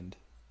planned.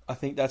 I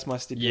think that's my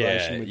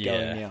stipulation with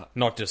going out.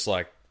 Not just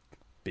like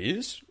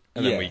beers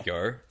and then we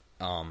go.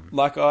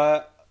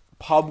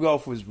 Pub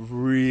golf was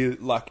really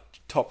like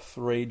top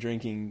 3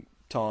 drinking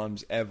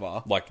times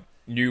ever. Like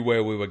knew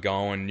where we were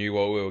going, knew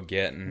what we were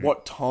getting.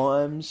 What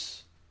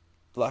times,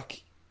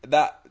 like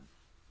that.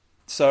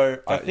 So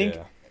I think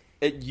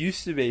it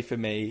used to be for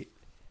me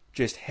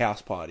just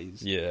house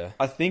parties. Yeah.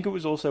 I think it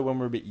was also when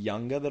we were a bit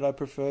younger that I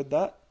preferred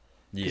that.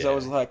 Because I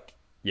was like,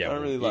 I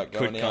don't really like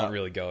going out. Can't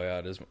really go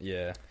out as much.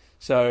 Yeah.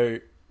 So,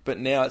 but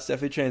now it's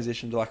definitely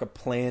transitioned to like a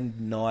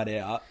planned night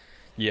out.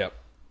 Yep.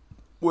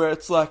 Where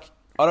it's like,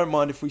 I don't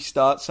mind if we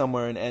start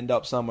somewhere and end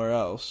up somewhere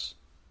else,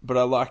 but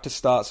I like to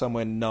start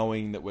somewhere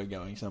knowing that we're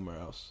going somewhere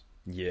else.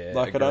 Yeah,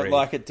 Like, I don't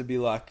like it to be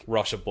like...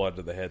 rush of blood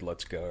to the head,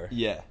 let's go.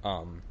 Yeah.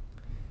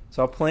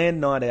 So a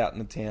planned night out in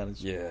the town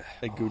is Yeah.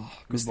 a good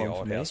Miss the one for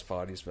old me. house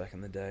parties back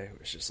in the day. It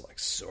was just like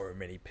so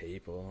many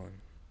people. And...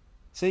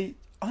 See,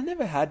 I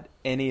never had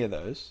any of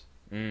those.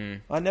 I never.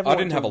 I went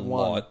didn't to have a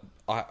one.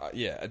 lot.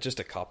 Yeah, just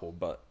a couple.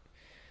 But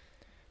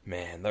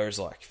man, those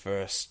like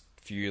first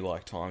few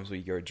like times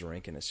we go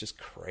drinking, it's just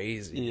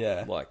crazy.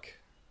 Yeah. Like,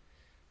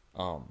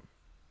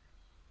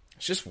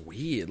 it's just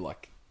weird.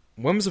 Like,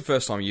 when was the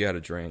first time you had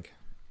a drink?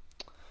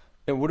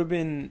 It would have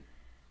been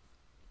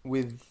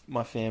with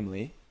my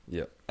family,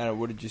 Yeah. and it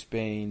would have just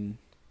been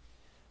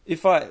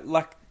if I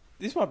like.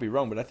 This might be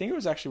wrong, but I think it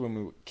was actually when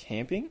we were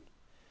camping.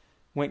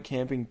 Went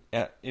camping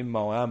in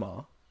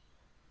Moama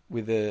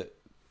with a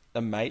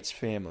mate's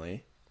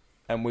family,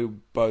 and we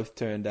both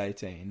turned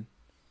 18.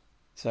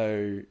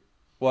 So,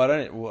 we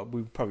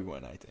probably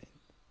weren't 18.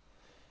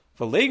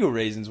 For legal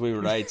reasons, we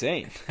were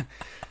 18.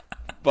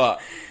 But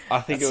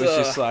I think it was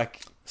just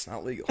like... It's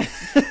not legal.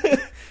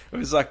 It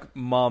was like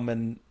mum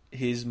and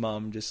his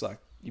mum just like,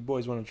 you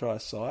boys want to try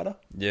a cider?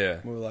 Yeah.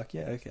 We were like,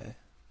 yeah, okay.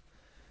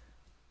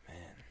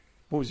 Man.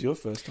 What was your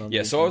first time?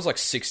 Yeah, so I was like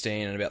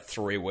 16 in about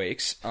 3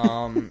 weeks.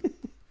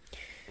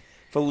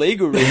 For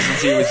legal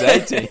reasons, he was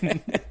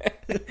 18.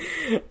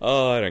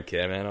 Oh, I don't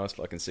care, man. I was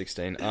fucking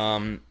 16.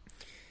 It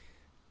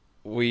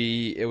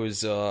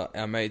was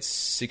our mate's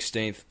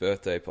 16th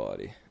birthday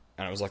party,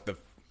 and it was like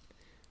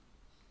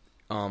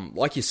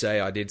like you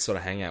say, I did sort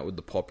of hang out with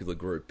the popular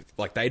group.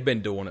 Like, they'd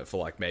been doing it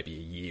for like maybe a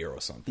year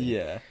or something.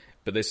 Yeah.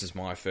 But this is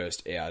my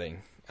first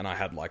outing, and I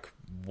had like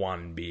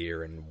 1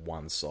 beer and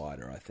 1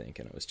 cider, I think,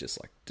 and it was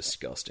just like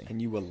disgusting.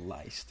 And you were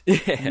laced.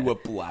 Yeah. You were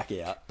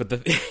blackout.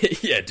 But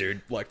yeah,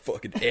 dude, like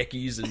fucking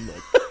eckies and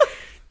like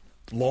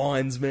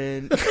lines,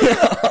 man.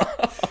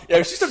 Yeah, it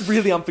was just a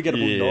really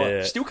unforgettable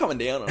night. Still coming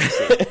down,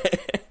 honestly.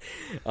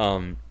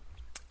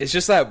 It's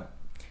just that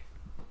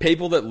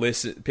people that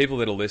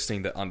are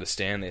listening that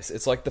understand this,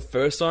 it's like the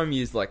first time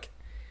it's like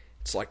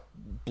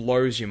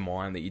blows your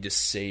mind that you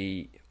just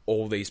see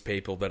all these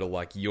people that are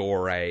like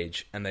your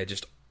age, and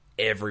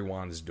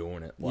everyone's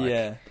doing it. Like,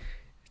 yeah.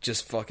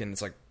 Just fucking,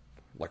 it's like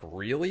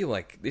really?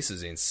 Like, this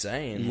is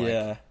insane.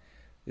 Yeah. Like,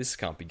 this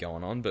can't be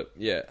going on. But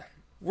yeah,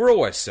 we're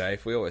always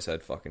safe. We always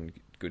had fucking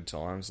good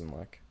times, and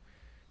like,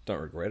 don't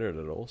regret it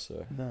at all.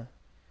 So No.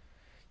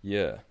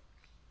 yeah.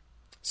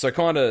 So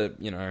kind of,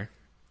 you know,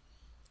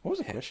 What was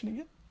the question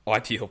again?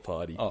 ideal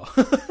party. Oh.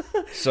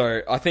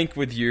 So I think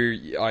with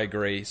you, I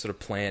agree. Sort of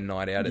planned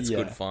night out. It's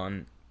good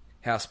fun.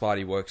 House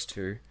party works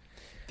too.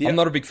 I'm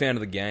not a big fan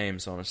of the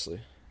games, honestly.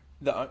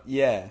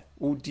 Yeah.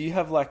 Well, do you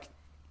have like,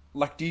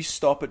 do you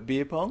stop at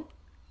beer pong?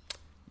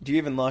 Do you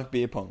even like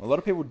beer pong? A lot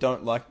of people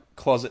don't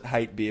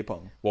hate beer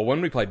pong. Well,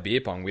 when we play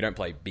beer pong, we don't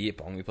play beer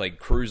pong. We play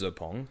cruiser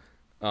pong.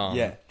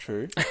 Yeah,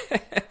 true.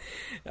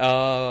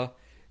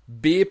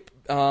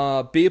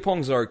 Beer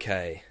pong's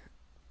okay.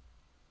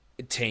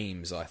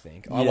 Teams, I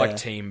think. I like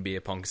team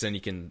beer pong because then you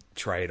can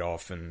trade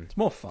off and... It's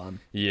more fun.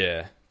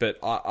 Yeah, but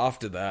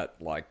after that,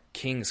 like,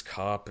 King's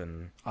Cup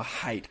and... I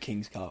hate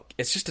King's Cup.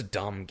 It's just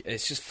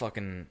it's just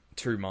fucking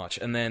too much.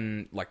 And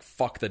then, like,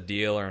 fuck the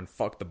dealer and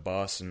fuck the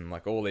bus and,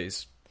 like, all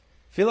these...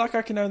 I feel like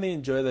I can only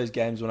enjoy those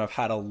games when I've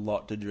had a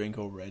lot to drink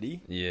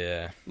already.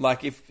 Yeah.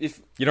 Like,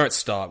 if you don't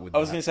start with I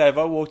was going to say, if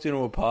I walked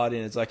into a party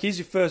and it's like, here's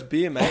your first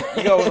beer, mate.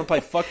 You go want to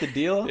play fuck the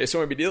dealer? Yeah,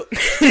 someone be dealing.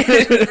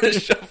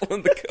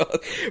 Shuffling the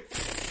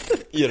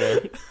cards. You know.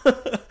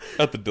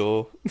 At the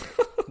door.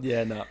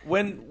 Yeah, no.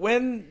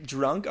 When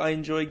drunk, I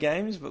enjoy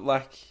games, but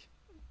like...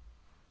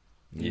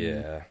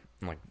 Yeah.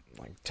 Like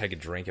take a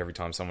drink every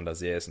time someone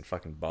does yes and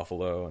fucking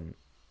Buffalo and...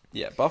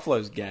 Yeah,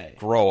 Buffalo's gay.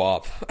 Grow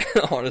up,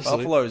 honestly.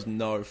 Buffalo's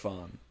no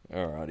fun.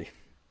 Alrighty.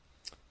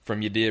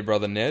 From your dear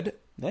brother Ned.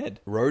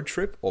 Ned. Road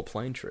trip or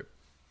plane trip?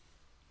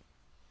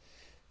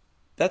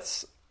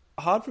 That's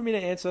hard for me to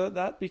answer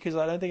that because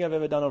I don't think I've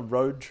ever done a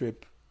road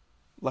trip.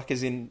 Like,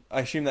 as in, I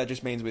assume that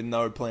just means with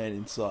no plan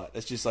in sight.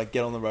 It's just like,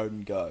 get on the road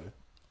and go.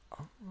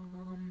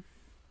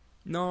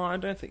 No, I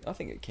don't think... I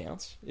think it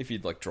counts. If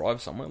you'd, like,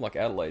 drive somewhere. Like,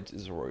 Adelaide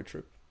is a road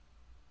trip.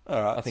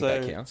 Alright, I think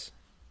that counts.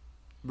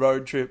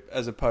 Road trip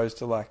as opposed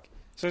to like...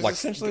 So it's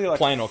essentially like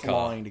plane or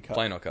flying car. to car.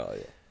 Plane or car,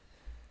 yeah.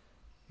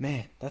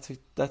 Man,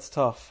 that's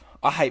tough.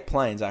 I hate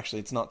planes, actually.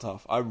 It's not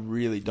tough. I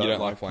really don't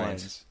like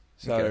planes.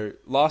 So, Okay.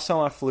 last time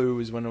I flew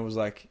was when I was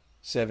like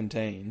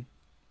 17.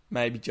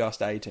 Maybe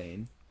just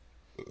 18.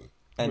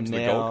 And Went to now...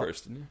 the Gold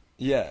Coast, didn't you?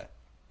 Yeah.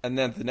 And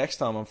then the next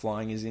time I'm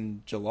flying is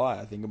in July.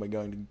 I think I'm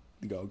going to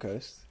the Gold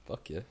Coast.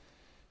 Fuck yeah.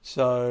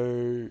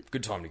 So...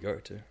 Good time to go,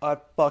 too. I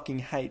fucking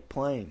hate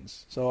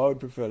planes. So I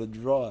would prefer to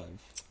drive.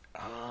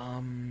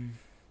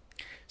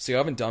 See, I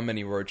haven't done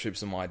many road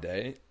trips in my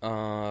day.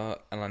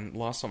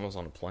 Last time I was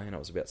on a plane, I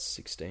was about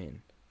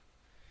 16.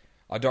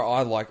 I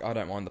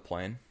don't mind the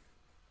plane.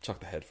 Chuck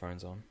the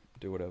headphones on,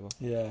 do whatever.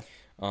 Yeah.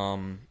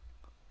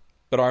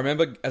 But I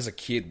remember as a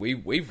kid,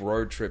 we've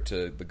road tripped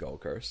to the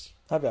Gold Coast.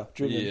 Have you?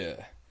 Driven?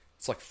 Yeah.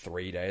 It's like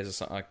 3 days or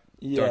something.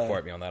 Yeah. Don't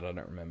quote me on that, I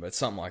don't remember. It's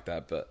something like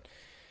that, but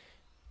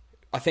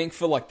I think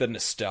for like the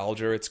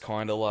nostalgia, it's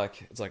kind of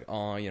like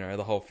oh, you know,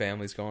 the whole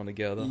family's gone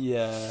together.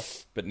 Yeah.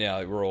 But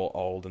now we're all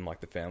old and like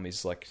the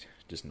family's like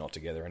just not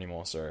together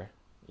anymore. So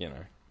you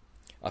know,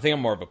 I think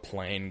I'm more of a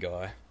plane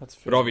guy. That's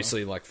fair but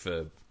obviously, like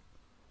for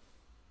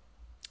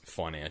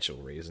financial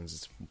reasons,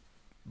 it's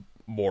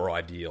more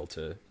ideal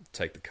to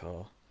take the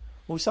car.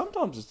 Well,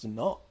 sometimes it's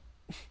not.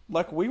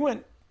 Like we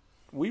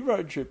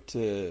road trip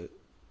to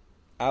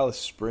Alice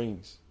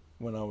Springs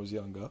when I was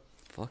younger.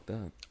 Fuck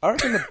that. I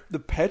reckon the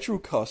petrol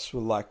costs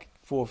were like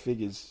 4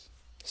 figures.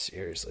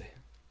 Seriously.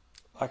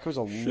 Like it was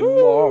a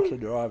lot of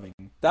driving.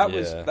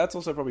 Yeah. That's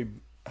also probably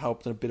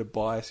helped a bit of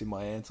bias in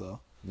my answer.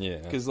 Yeah.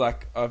 Because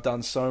like I've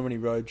done so many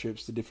road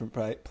trips to different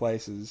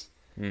places,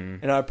 Mm.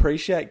 and I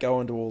appreciate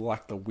going to all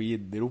like the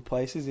weird little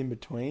places in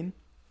between.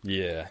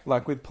 Yeah.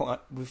 Like with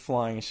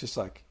flying, it's just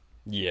like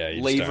Yeah.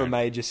 You leave just a don't-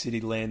 major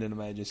city, land in a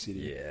major city.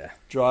 Yeah.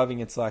 Driving,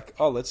 it's like,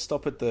 oh, let's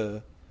stop at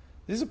the...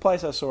 This is a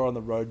place I saw on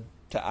the road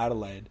to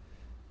Adelaide.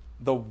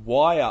 The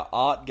Wire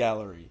Art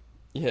Gallery.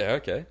 Yeah.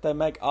 Okay. They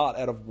make art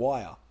out of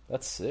wire.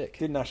 That's sick.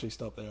 Didn't actually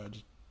stop there. I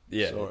just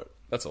Yeah. saw it.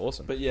 That's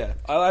awesome. But yeah,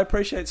 I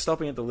appreciate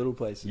stopping at the little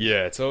places.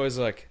 Yeah, it's always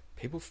like,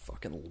 people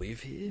fucking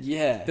live here?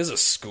 Yeah. There's a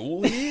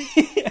school here?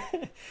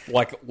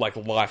 Like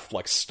life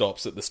like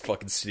stops at this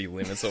fucking city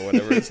limits or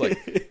whatever. It's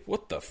like,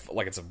 what the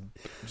like it's a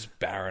just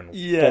barren,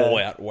 Yeah.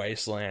 fallout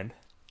wasteland.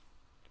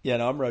 Yeah,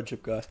 no, I'm road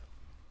trip guy.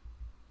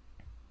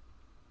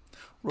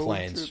 Road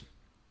Planes. trip.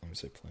 Let me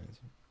say planes.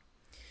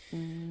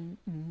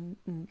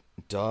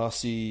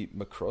 Darcy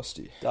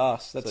McCrosty.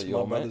 Das, that's that my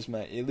your brother's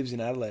mate. He lives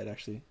in Adelaide,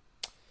 actually.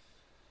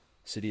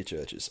 City of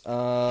Churches.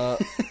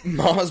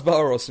 Mars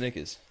bar or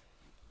Snickers?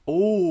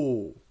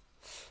 Oh,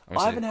 I'm gonna I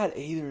say- haven't had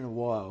either in a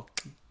while.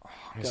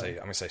 I'm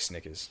gonna say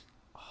Snickers.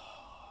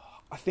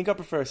 I think I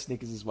prefer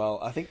Snickers as well.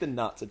 I think the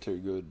nuts are too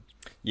good.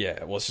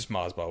 Yeah, well, it's just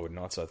Mars bar with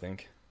nuts, I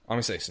think. I'm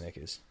gonna say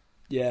Snickers.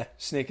 Yeah,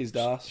 Snickers,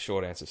 Das.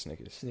 Short answer,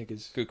 Snickers.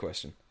 Snickers. Good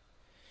question.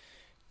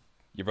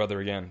 Your brother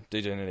again,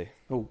 DJ Nitty.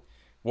 Oh,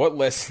 What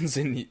lessons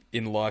in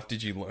life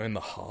did you learn the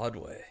hard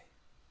way?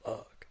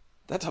 Fuck.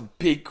 that's a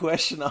big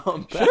question.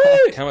 I'm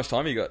back. How much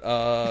time you got?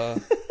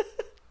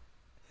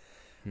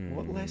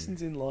 What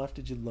lessons in life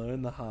did you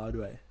learn the hard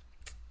way?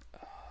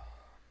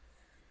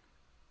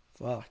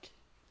 Fuck.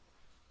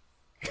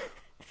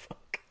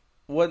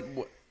 What?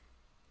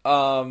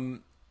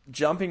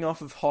 Jumping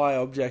off of high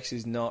objects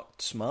is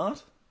not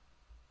smart.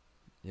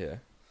 Yeah.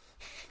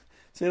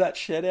 See that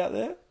shed out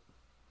there?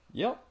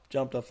 Yep.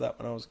 Jumped off that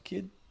when I was a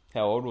kid.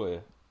 How old were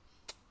you?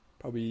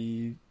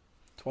 Probably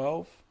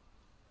 12.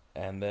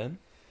 And then?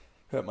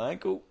 Hurt my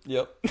ankle.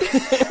 Yep.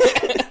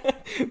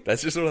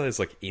 That's just one of those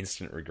like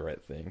instant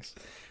regret things.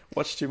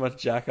 Watched too much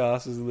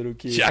Jackass as a little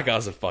kid.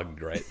 Jackass are fucking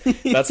great.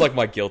 That's like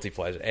my guilty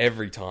pleasure.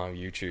 Every time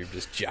YouTube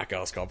just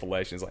Jackass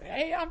compilations like,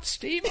 hey, I'm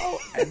Steve-O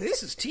and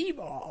this is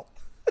T-Ball.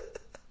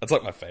 That's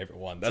like my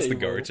favourite one. That's the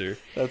T-Ball. go-to.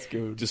 That's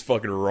good. Just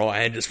fucking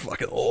Ryan just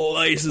fucking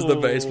laces the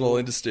baseball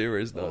into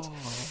steroids nuts.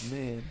 Oh,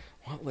 man.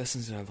 What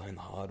lessons did I learn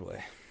the hard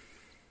way?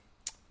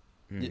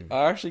 Yeah,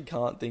 I actually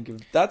can't think of...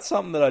 That's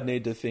something that I'd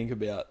need to think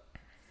about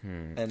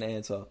and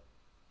answer.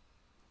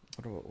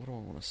 What do I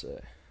want to say?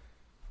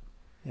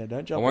 Yeah, don't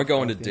I jump won't off go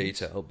high into things.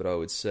 detail, but I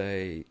would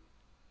say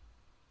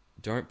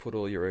don't put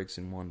all your eggs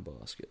in one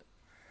basket.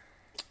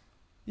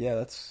 Yeah,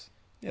 that's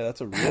a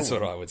real That's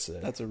one. what I would say.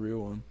 That's a real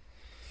one.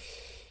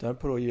 Don't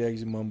put all your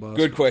eggs in one basket.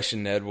 Good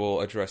question, Ned. We'll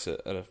address it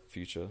at a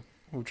future.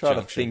 We'll try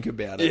junction. to think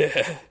about it.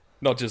 Yeah.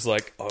 Not just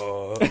like,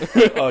 oh.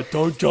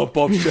 Don't jump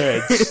off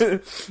sheds.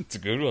 It's a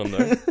good one, though.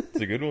 It's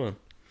a good one.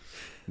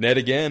 Ned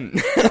again.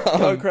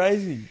 Go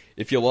crazy.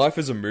 If your life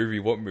is a movie,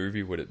 what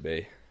movie would it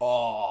be?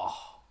 Oh,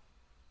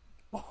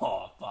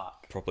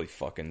 fuck. Probably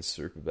fucking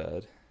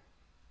Superbad.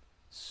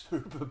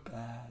 Super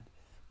bad.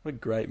 What a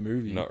great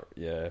movie. Not,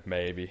 yeah,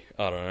 maybe.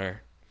 I don't know.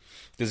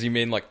 Does he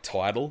mean like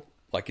title?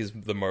 Like is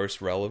the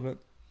most relevant?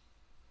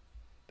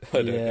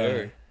 I don't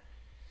know.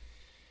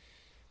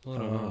 I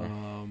don't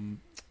know.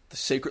 The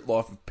Secret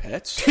Life of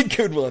Pets.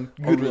 Good one.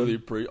 I really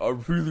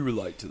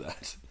relate to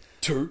that.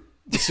 2.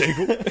 The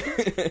sequel.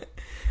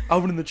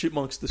 Alvin and the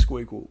Chipmunks, The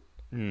Squeakquel.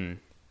 Hmm.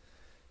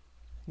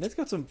 That's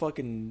got some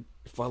fucking...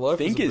 If my life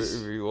Thinkers. was a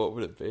movie, what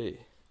would it be?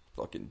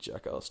 Fucking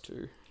Jackass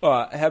 2.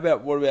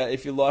 Alright, what about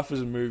if your life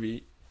was a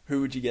movie, who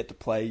would you get to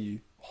play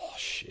you? Oh,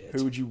 shit.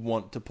 Who would you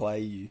want to play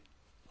you?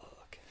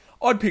 Fuck.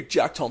 I'd pick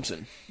Jack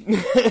Thompson.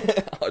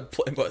 I'd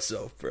play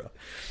myself, bro.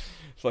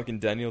 Fucking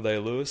Daniel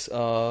Day-Lewis.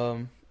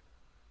 Daniel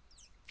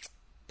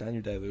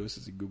Day-Lewis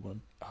is a good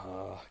one.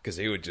 Because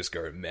he would just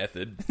go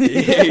method.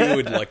 He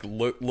would like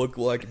look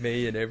like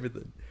me and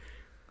everything.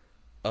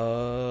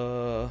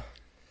 I'd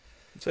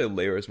say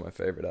Leo is my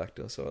favourite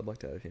actor, so I'd like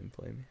to have him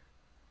play me.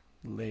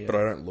 Leo. But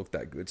I don't look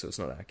that good, so it's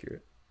not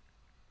accurate.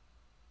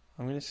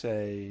 I'm going to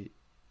say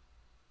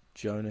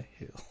Jonah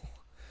Hill.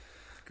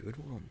 Good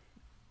one.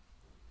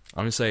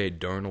 I'm going to say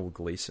Donald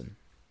Gleason.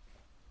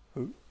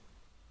 Who?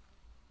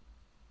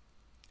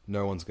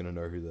 No one's going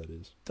to know who that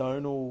is.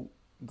 Donald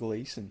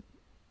Gleason.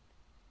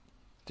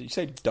 Did you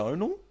say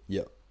Donald?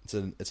 Yeah, it's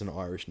an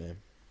Irish name.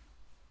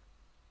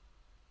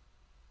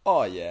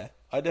 Oh yeah,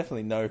 I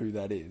definitely know who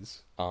that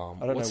is. I don't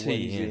know what what's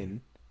he's he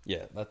in.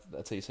 Yeah,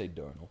 that's how you say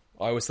Donal.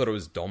 I always thought it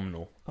was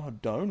Domhnall. Oh,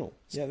 Donal.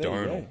 Yeah, there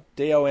Donal. you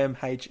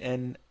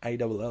go.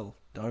 Domhnall.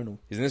 Donal.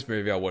 He's in this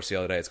movie I watched the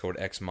other day. It's called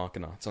Ex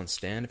Machina. It's on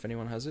Stan if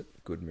anyone has it.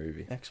 Good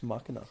movie. Ex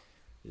Machina.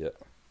 Yeah.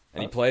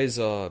 And he plays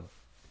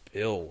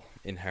Bill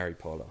in Harry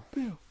Potter.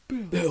 Bill.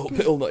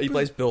 He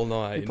plays Bill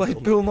Nye. He plays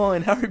Bill Nye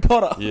in Harry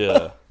Potter.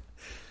 Yeah.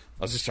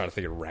 I was just trying to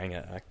think of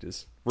Ranger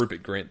actors.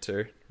 Rupert Grint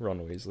too. Ron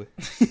Weasley.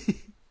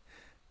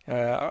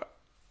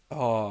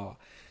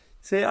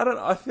 See,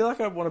 I feel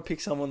like I want to pick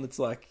someone that's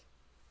like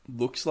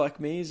looks like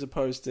me as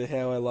opposed to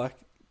how I like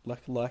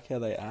how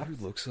they act. Who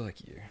looks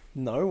like you?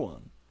 No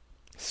one.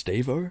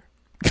 Steve-O?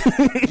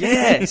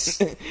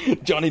 Yes,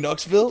 Johnny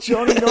Knoxville?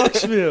 Johnny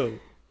Knoxville.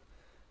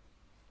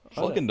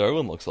 Fucking no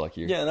one looks like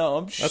you. Yeah, no,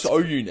 I'm so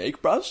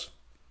unique, bruz.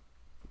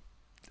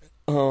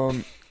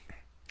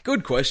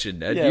 Good question,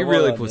 Ned. Yeah, you well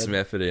really done, put Ned. some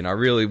effort in. I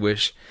really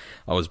wish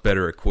I was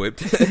better equipped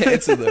to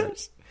answer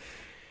those.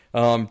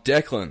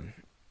 Declan,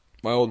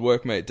 my old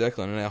workmate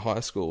Declan and our high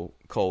school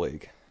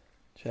colleague.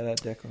 Shout out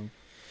Declan.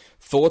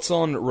 Thoughts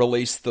on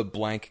release the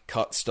blank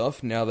cut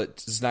stuff now that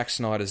Zack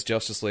Snyder's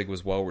Justice League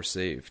was well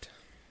received?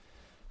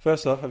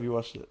 First off, have you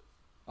watched it?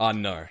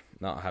 No,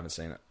 I haven't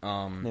seen it.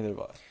 Neither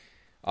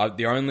have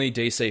The only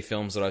DC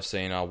films that I've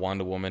seen are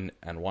Wonder Woman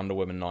and Wonder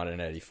Woman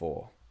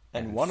 1984.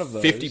 And one of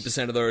those...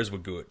 50% of those were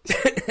good.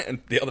 And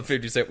the other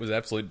 50% was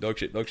absolute dog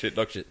shit.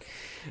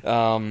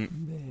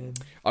 Man.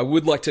 I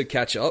would like to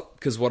catch up,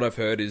 because what I've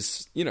heard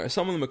is,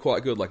 some of them are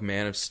quite good, like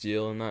Man of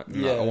Steel and that. And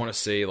Yeah. I want to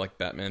see, like,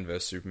 Batman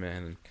vs.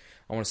 Superman, and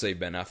I want to see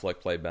Ben Affleck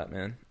play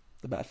Batman.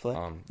 The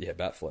Batfleck? Yeah,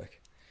 Batfleck.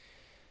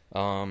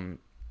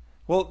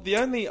 Well,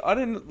 I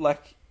didn't,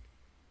 like...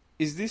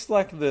 Is this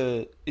like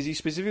is he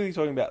specifically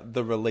talking about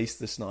the release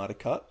the Snyder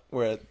Cut,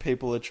 where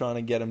people are trying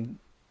to get him...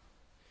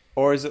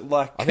 Or is it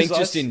like... I think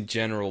just in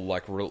general,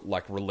 like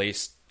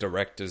release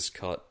director's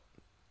cut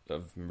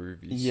of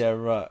movies. Yeah,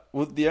 right.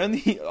 Well,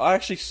 I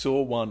actually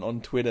saw one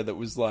on Twitter that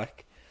was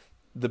like,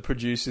 the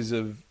producers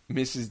of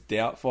Mrs.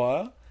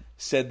 Doubtfire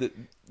said that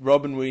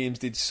Robin Williams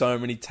did so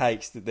many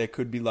takes that there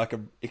could be like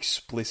a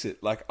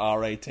explicit, like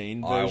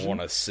R18 version. I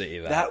want to see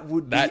that.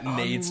 That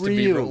needs unreal.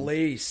 to be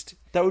released.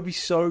 That would be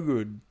so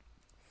good.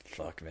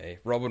 Fuck me.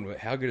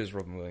 How good is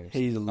Robin Williams?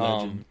 He's a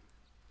legend.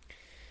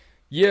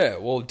 Yeah,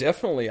 well,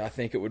 definitely I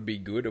think it would be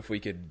good if we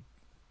could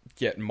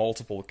get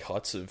multiple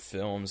cuts of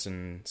films,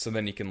 and so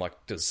then you can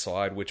like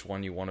decide which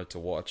one you wanted to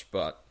watch.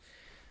 But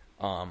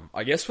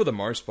I guess for the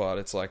most part,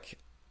 it's like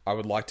I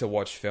would like to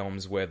watch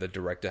films where the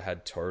director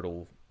had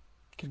total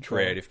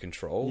creative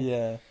control.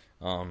 Yeah.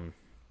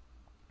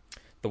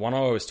 The one I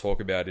always talk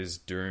about is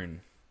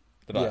Dune.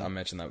 Yeah. I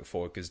mentioned that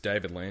before, because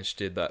David Lynch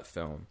did that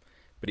film,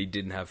 but he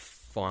didn't have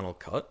final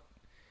cut.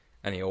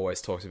 And he always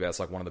talks about it's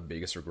like one of the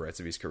biggest regrets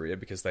of his career,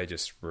 because they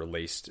just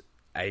released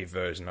a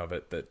version of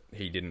it that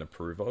he didn't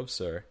approve of.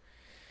 So,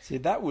 See,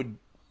 that would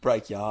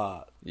break your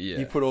heart. Yeah.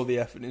 You put all the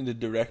effort into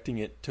directing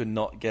it to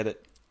not get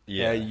it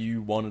Yeah. how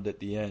you wanted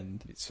at the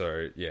end.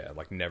 So yeah,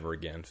 like never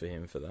again for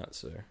him for that.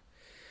 So,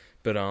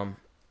 but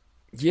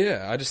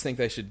yeah, I just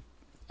think I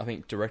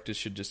think directors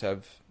should just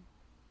have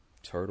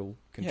total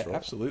control. Yeah,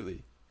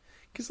 absolutely.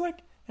 Because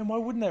and why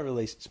wouldn't they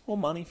release it? It's more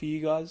money for you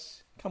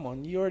guys. Come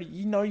on, you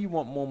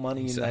want more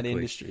money in that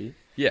industry.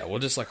 Yeah, we'll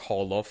just like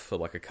hold off for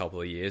like a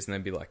couple of years and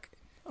then be like,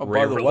 Oh,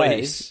 by the way,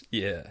 re-release.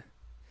 Yeah.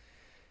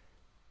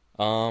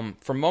 From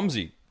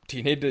Mumsy, do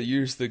you need to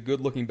use the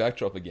good-looking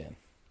backdrop again?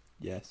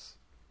 yes.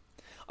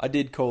 I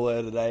did call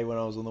her today when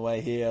I was on the way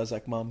here. I was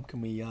like, Mum,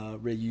 can we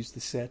reuse the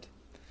set?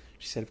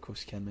 She said, of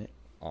course you can, mate.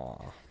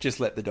 Aw.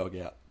 Just let the dog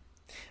out.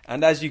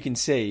 And as you can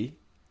see,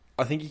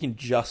 I think you can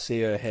just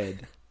see her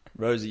head.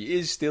 Rosie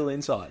is still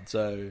inside,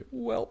 so...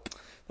 Welp.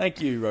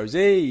 Thank you,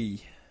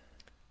 Rosie.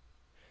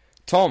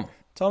 Tommy.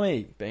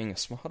 Being a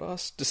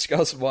smartass,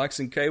 discuss mics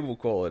and cable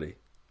quality.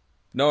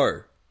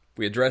 No,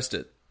 we addressed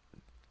it.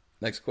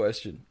 Next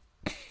question.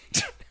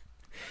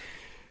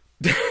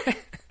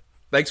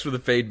 Thanks for the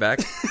feedback.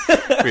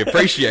 We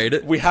appreciate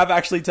it. We have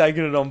actually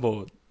taken it on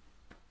board.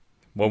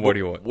 Well, what do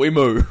you want? We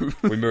move.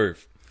 We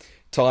move.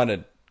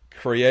 Tynan,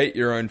 create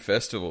your own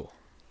festival.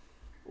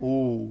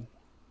 Ooh.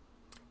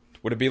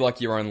 Would it be like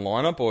your own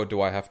lineup, or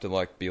do I have to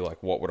like be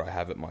like, what would I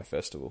have at my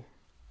festival?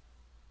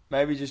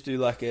 Maybe just do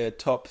like a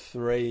top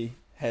 3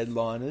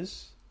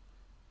 headliners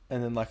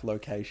and then like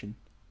location.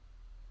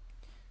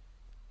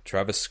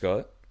 Travis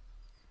Scott,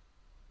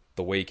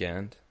 The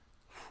Weeknd,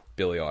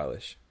 Billie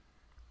Eilish.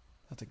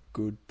 That's a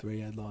good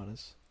 3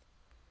 headliners.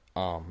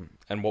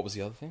 And what was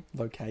the other thing?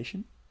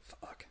 Location?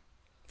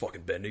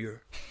 Fucking Bendigo.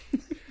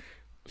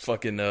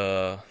 Fucking,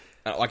 I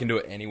can do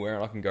it anywhere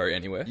and I can go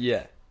anywhere.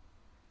 Yeah.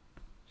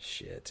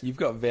 Shit. You've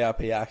got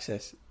VIP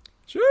access.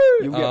 Shoo!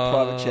 You'll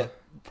get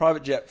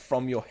private jet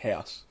from your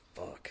house.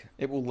 Fuck.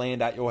 It will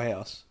land at your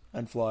house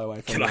and fly away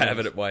from Can your I have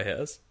house. it at my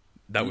house?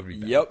 That would be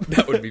bad. Yep.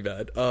 That would be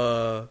bad.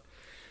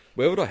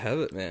 Where would I have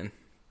it, man?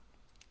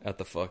 At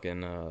the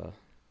fucking,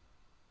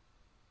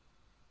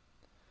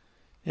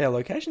 Yeah,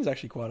 location's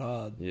actually quite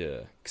hard.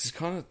 yeah. Because it's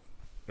kind of...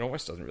 It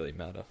almost doesn't really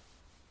matter.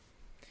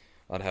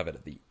 I'd have it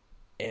at the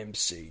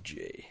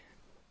MCG,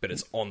 but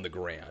it's on the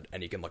ground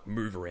and you can like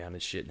move around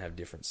and shit and have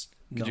different.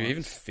 Could you Nice.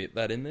 even fit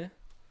that in there?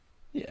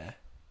 Yeah.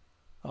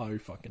 Oh, who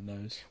fucking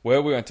knows?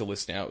 Where we went to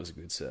list out was a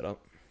good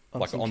setup,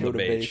 like St on the Kilda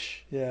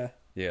beach. Yeah.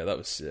 Yeah, that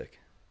was sick.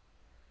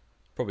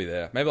 Probably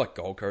there. Maybe like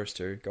Gold Coast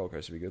too. Gold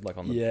Coast would be good, like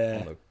on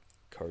the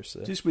coast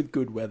there. Just with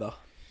good weather.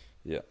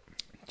 Yeah.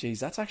 Jeez,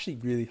 that's actually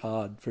really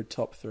hard for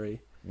top 3.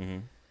 Mm-hmm.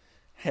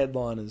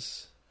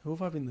 Headliners. Who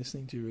have I been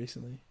listening to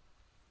recently?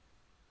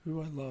 Who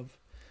do I love?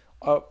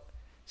 Oh,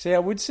 see, I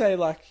would say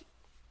like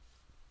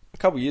a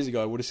couple of years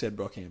ago, I would have said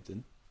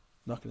Brockhampton.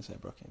 Not going to say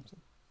Brockhampton.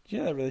 Did you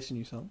know they released a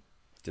new song?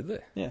 Did they?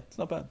 Yeah, it's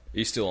not bad. Are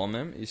you still on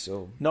them? Are you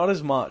still? Not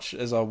as much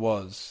as I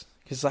was,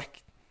 because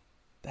like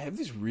they have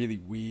this really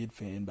weird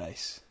fan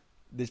base.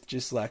 That's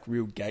just like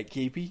real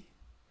gatekeepy.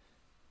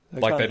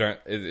 Like they don't.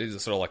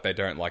 It's sort of like they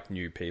don't like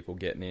new people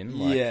getting in.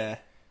 Like, yeah.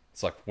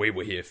 It's like we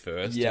were here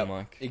first. Yeah. And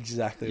like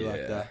Exactly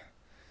like yeah. that.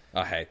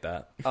 I hate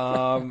that.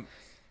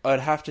 I'd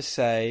have to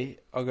say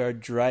I'll go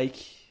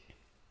Drake,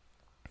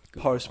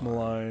 Good Post one.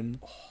 Malone,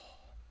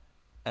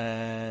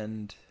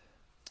 and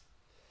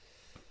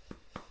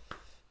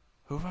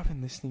who have I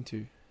been listening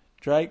to?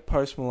 Drake,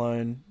 Post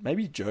Malone,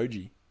 maybe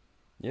Joji.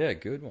 Yeah,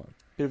 good one.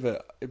 Bit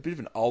of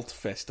an alt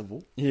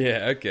festival.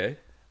 Yeah, okay.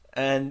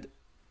 And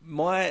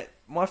my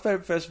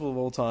favourite festival of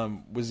all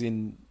time was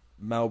in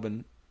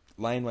Melbourne,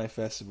 Laneway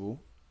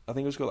Festival. I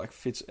think it was called like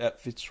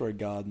Fitzroy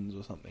Gardens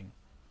or something.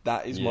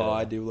 That is my Yeah.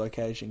 ideal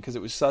location because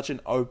it was such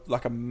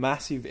like a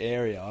massive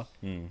area,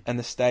 Hmm. and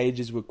the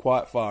stages were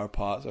quite far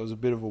apart, so it was a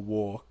bit of a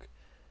walk,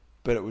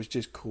 but it was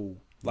just cool.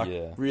 Like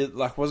Yeah.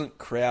 like wasn't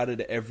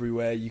crowded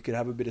everywhere. You could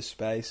have a bit of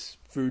space,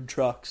 food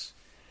trucks.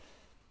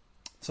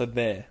 So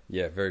there,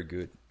 Yeah, very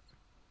good.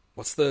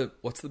 What's the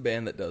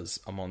band that does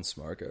I'm on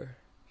Smoko?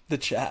 the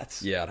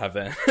Chats. Yeah, I'd have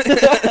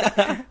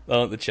that. I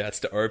want the Chats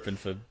to open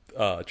for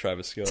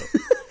Travis Scott.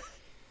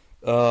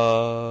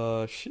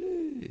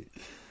 Shit.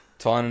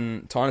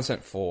 Tynan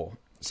sent 4.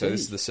 So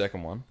this is the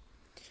second one.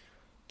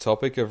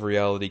 Topic of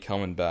reality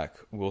coming back.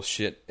 Will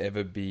shit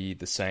ever be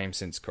the same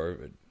since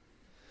COVID?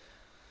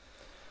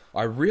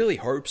 I really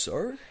hope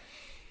so.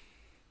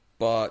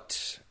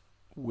 But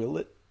Will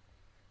it?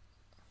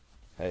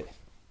 hey,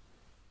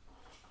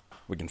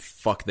 we can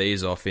fuck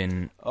these off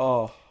in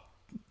Oh,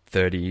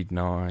 3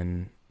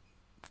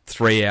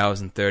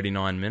 hours and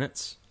 39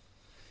 minutes.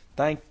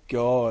 thank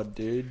God,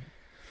 dude.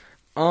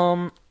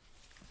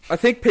 I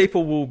think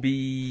people will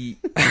be,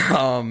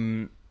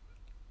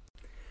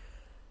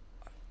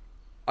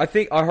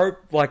 I hope,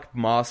 like,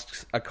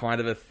 masks are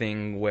kind of a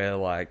thing where,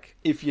 like...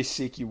 If you're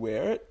sick, you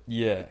wear it.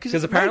 Yeah. 'Cause Because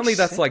it apparently makes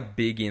that's, sense. like,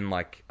 big in,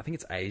 like, I think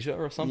it's Asia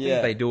or something.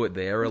 Yeah. They do it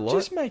there a It lot.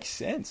 just makes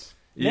sense.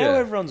 Yeah. Now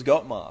everyone's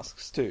got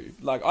masks too.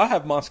 Like I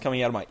have masks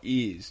coming out of my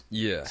ears.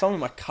 Yeah. Some in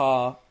my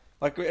car.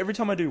 Like every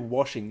time I do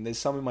washing, there's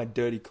some in my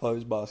dirty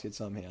clothes basket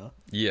somehow.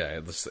 Yeah,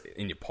 just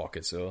in your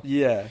pockets or...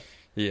 Yeah.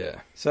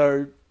 Yeah.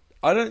 So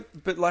I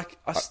don't. But like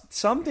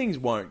some things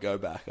won't go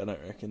back. I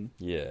don't reckon.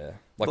 Yeah.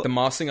 Like, But- the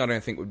mask thing I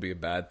don't think would be a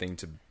bad thing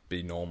to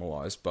be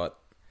normalised, but...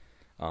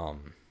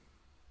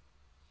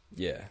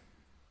 yeah.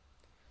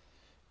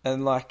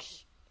 And like,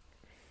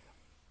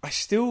 I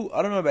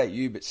don't know about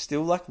you, but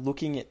still like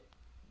looking at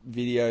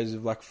videos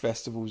of like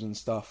festivals and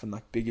stuff and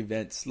like big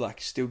events,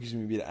 like still gives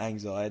me a bit of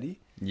anxiety.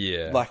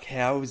 Yeah. Like,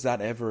 how is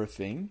that ever a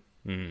thing?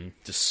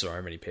 Just so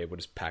many people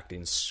just packed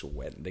in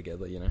sweating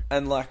together, you know?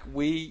 And like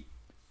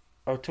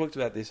I talked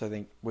about this, I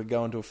think we're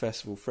going to a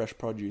festival, Fresh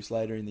Produce,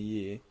 later in the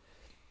year,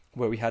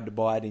 where we had to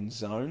buy it in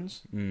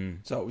zones.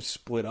 So it was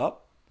split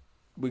up.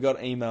 We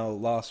got email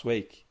last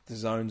week, the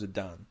zones are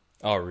done.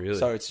 Oh, really?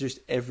 So it's just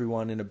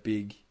everyone in a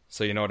big...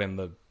 So you're not in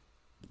the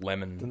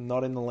lemon...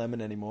 Not in the lemon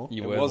anymore.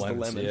 You it were was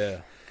lemons, the lemon.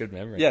 yeah. Good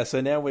memory. Yeah,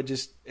 so now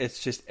it's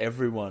just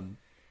everyone.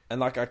 And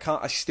like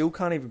I still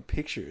can't even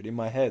picture it in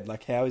my head.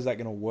 Like, how is that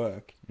going to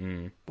work?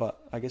 But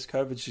I guess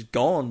COVID's just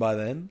gone by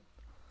then.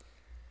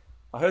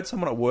 I heard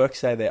someone at work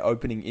say they're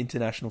opening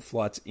international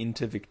flights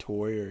into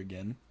Victoria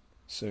again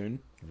soon.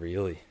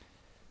 Really?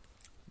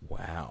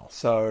 Wow.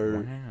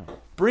 So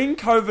bring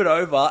COVID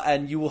over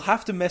and you will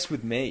have to mess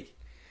with me.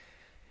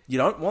 You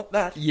don't want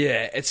that.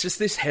 Yeah, it's just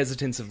this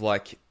hesitance of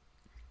like...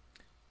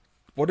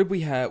 What did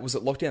we have? Was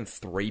it lockdown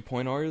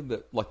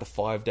 3.0? Like the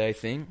 5-day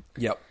thing?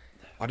 Yep.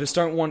 I just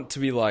don't want to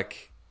be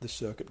like... The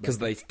circuit. Because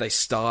they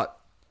start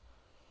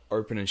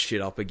opening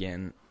shit up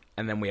again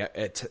and then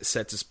it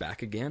sets us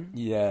back again.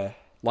 Yeah.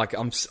 Like,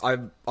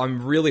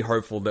 I'm really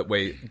hopeful that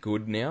we're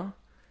good now,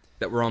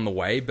 that we're on the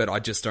way, but I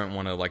just don't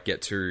want to, like,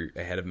 get too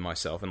ahead of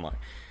myself and, like,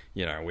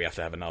 you know, we have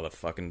to have another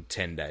fucking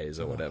 10 days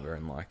or whatever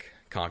and, like,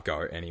 can't go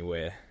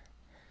anywhere,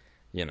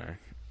 you know.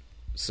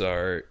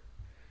 So,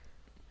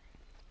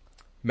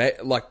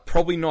 like,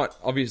 probably not,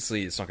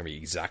 obviously it's not going to be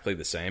exactly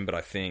the same, but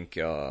I think...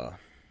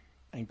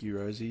 Thank you,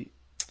 Rosie.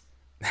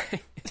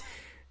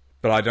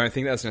 But I don't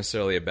think that's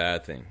necessarily a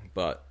bad thing,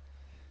 but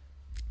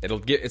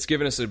it's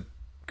given us a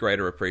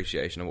greater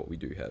appreciation of what we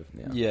do have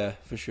now. Yeah,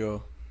 for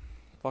sure.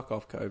 Fuck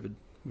off, COVID.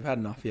 We've had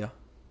enough here.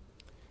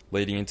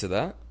 Leading into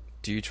that,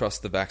 do you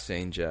trust the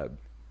vaccine jab?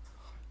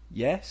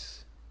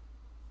 Yes.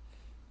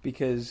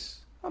 because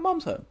my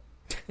mum's home.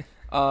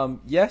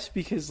 Yes,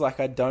 because like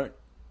I don't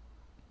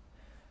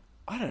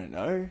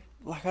know.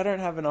 Like I don't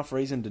have enough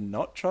reason to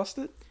not trust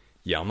it.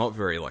 Yeah, I'm not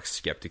very like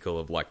skeptical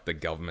of like the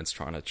government's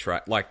trying to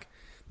track like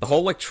the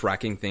whole like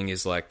tracking thing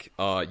is like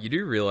you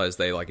do realize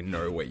they like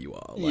know where you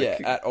are. Like,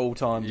 yeah, at all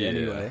times yeah.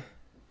 anyway.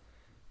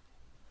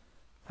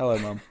 Hello,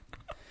 Mum.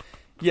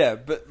 Yeah,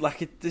 but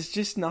like there's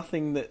just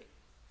nothing that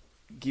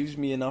gives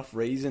me enough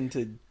reason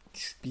to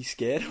be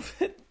scared of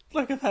it.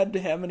 Like I've had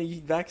how many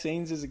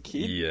vaccines as a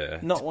kid? Yeah.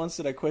 Not once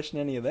did I question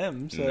any of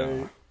them. So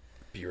No.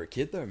 But you're a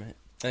kid though, mate.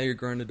 Now you're a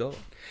grown adult.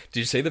 Did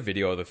you see the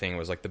video of the thing? It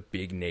was like the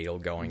big needle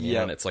going in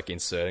Yep. and it's like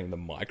inserting the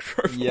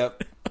microphone.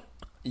 Yep.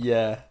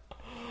 Yeah.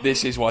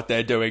 This is what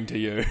they're doing to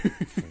you.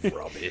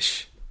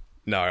 Rubbish.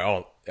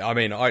 No, I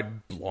mean,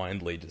 I'd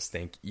blindly just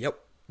think, yep,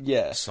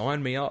 Yeah.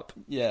 sign me up.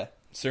 Yeah.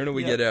 Sooner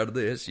we Yep. get out of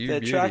this, you They're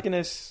beauty. tracking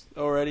us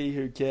already.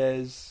 Who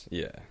cares?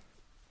 Yeah.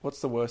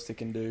 What's the worst it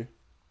can do?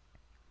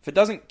 If it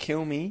doesn't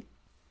kill me,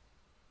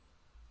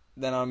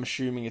 then I'm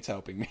assuming it's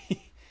helping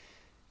me.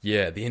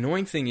 Yeah, the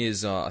annoying thing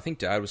is, I think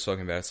Dad was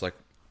talking about, it's like,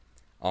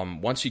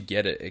 once you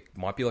get it, it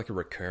might be like a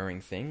recurring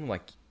thing.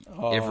 Like,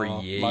 every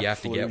year like you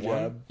have to flu get one.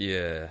 jab.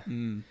 Yeah.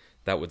 Mm,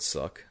 That would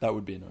suck. that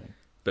would be annoying.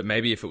 But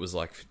maybe if it was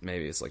like,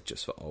 maybe it's like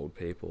just for old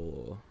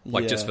people or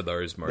like just Yeah, for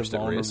those The most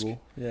at risk.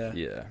 vulnerable. Yeah.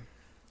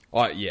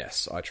 Yeah.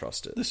 Yes, I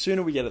trust it. The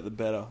sooner we get it, the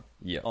better.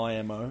 Yeah.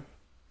 IMO.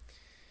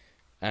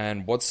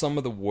 And what's some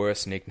of the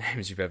worst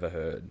nicknames you've ever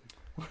heard?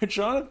 We're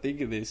trying to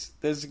think of this.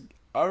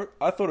 I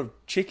thought of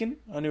chicken.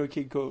 I knew a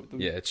kid called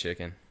Yeah,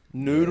 chicken.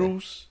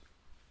 noodles.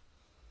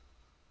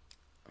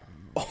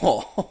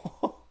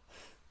 Oh,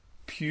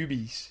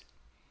 pubies.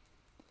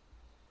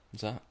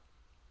 What's that?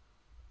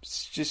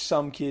 It's just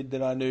some kid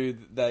that I knew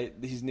that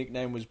his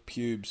nickname was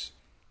Pubes.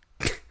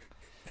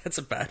 That's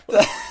a bad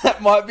one.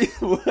 That might be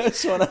the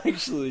worst one,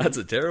 actually. That's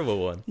a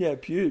terrible one. Yeah,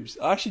 Pubes.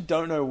 I actually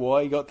don't know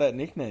why he got that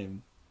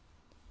nickname.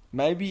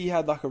 Maybe he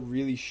had like a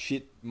really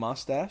shit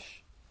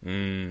mustache,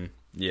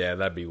 Yeah,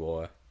 that'd be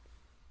why.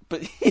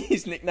 but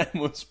his nickname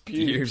was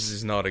Pubes. Pubes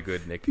is not a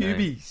good nickname.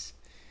 Pubies.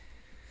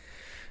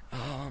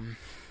 I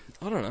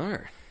don't know.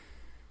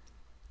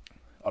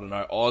 I don't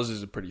know. Oz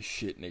is a pretty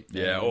shit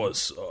nickname. Yeah, Oz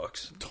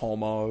sucks.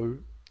 Tomo.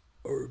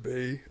 OB,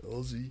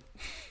 Aussie.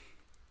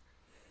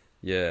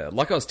 Yeah,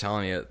 like I was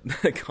telling you,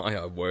 the guy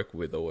I work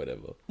with or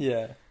whatever,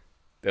 Yeah.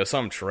 there was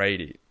some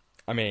tradie.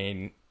 I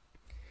mean,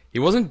 he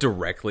wasn't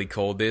directly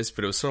called this,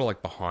 but it was sort of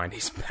like behind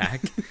his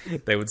back.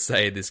 They would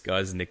say this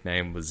guy's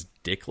nickname was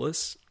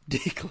Dickless.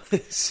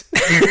 Dickless.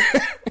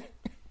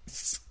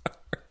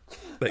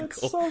 They That's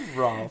call- so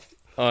rough.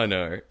 I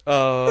know.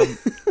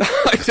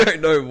 I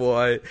don't know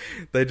why.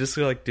 They just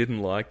like didn't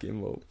like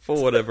him or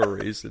for whatever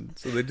reason,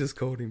 so they just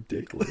called him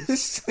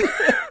Dickless.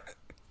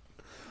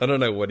 I don't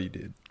know what he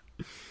did.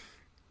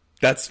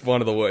 That's one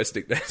of the worst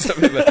nicknames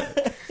I've ever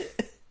had.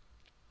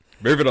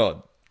 Moving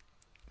on.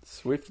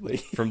 Swiftly.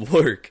 From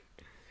Luke.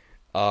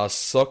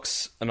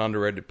 Socks an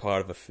underrated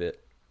part of a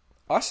fit?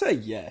 I say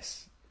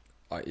yes.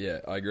 Yeah,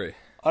 I agree.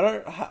 I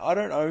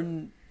don't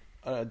own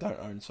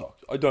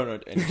socks. I don't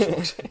own any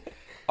socks.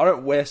 I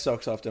don't wear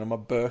socks often. I'm a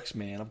Birks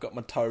man. I've got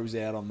my toes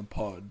out on the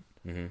pod.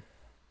 Mm-hmm.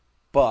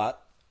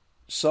 But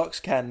socks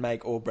can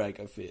make or break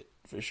a fit,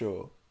 for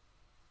sure.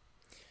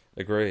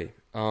 Agree.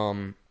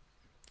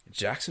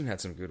 Jackson had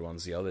some good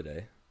ones the other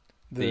day.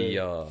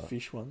 The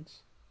fish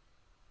ones.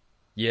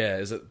 Yeah,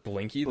 is it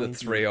Blinky, the Blinky.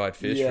 three-eyed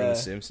fish from Yeah. The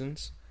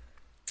Simpsons?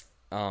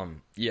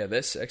 Yeah,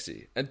 they're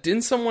sexy. And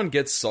didn't someone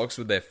get socks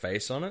with their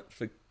face on it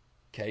for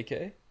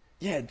KK?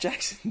 Yeah,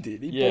 Jackson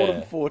did. He Yeah. bought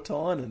them for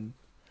Tynan.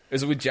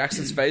 Is it with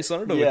Jackson's face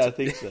on it? Or Yeah, I with...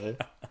 think so.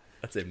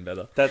 That's even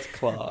better. That's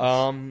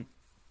class.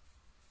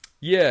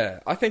 Yeah,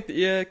 I think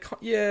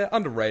that,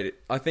 underrated.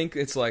 I think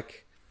it's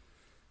like,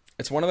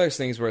 it's one of those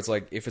things where it's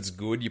like, if it's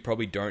good, you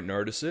probably don't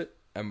notice it.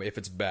 And if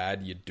it's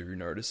bad, you do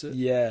notice it.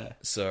 Yeah.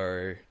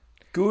 So,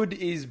 Good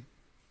is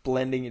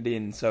blending it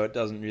in so it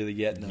doesn't really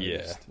get yeah.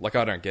 noticed. Like,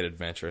 I don't get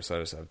adventurous. I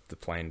just have the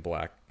plain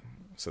black.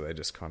 So they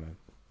just kind of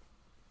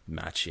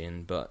match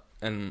in.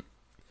 And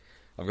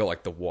I've got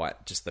like the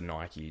white, just the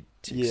Nike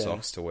tick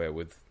socks to wear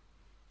with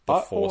the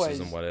I forces always-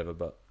 and whatever.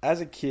 But As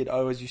a kid, I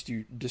always used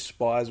to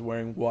despise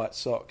wearing white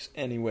socks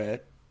anywhere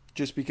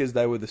just because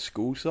they were the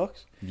school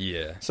socks.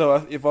 yeah.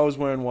 So if I was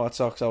wearing white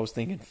socks, I was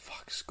thinking,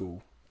 fuck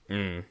school.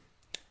 Mm.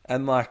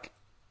 And like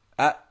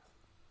at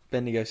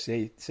Bendigo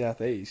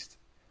Southeast,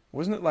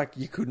 wasn't it like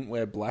you couldn't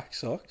wear black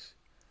socks?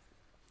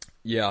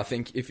 Yeah, I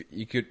think if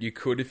you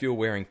could if you're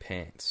wearing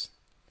pants.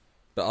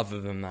 But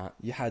other than that,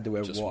 You had to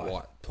wear just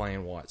white.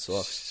 plain white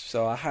socks.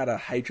 So I had a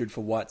hatred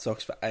for white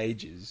socks for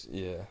ages.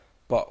 Yeah.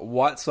 But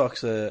white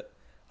socks are...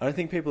 I don't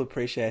think people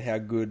appreciate how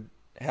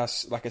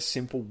like a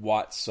simple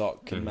white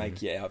sock can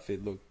make your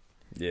outfit look...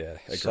 Yeah,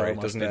 agree. So It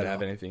much doesn't even better.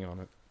 have anything on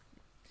it.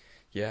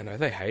 Yeah, no,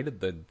 they hated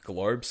the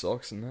globe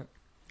socks and that.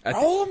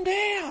 Roll them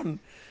down!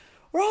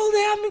 Roll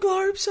down the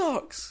globe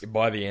socks!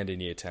 By the end in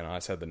year 10, I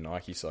just had the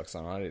Nike socks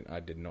on. I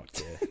did not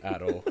care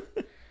at all.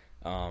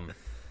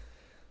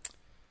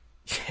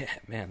 Yeah,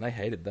 man, they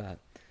hated that.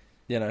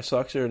 You know,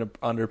 socks are an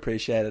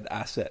underappreciated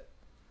asset.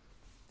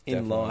 in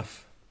Definitely.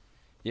 life.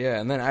 Yeah,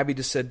 and then Abby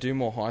just said do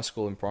more high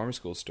school and primary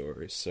school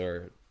stories.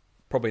 So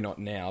probably not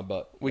now,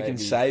 but We can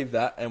maybe- save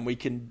that and we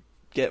can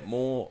get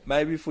more.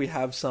 Maybe if we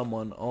have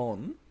someone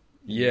on. in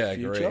Yeah, the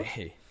future.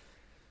 agree.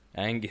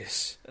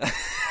 Angus,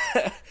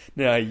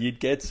 No, you'd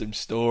get some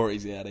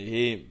stories out of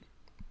him.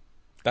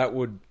 that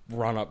would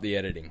run up the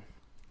editing.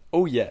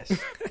 Oh, yes.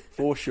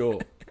 For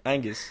sure.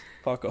 Angus,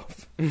 fuck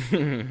off.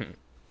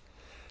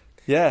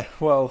 Yeah,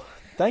 well,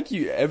 thank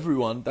you,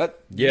 everyone. That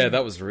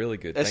was really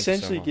good. Thank you so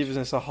essentially much. gives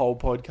us a whole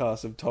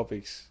podcast of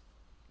topics.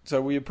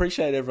 So we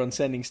appreciate everyone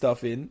sending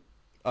stuff in.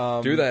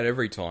 Do that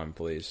every time,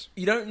 please.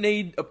 You don't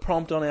need a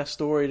prompt on our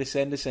story to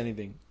send us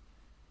anything.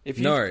 If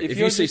you If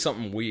you see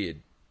something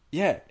weird,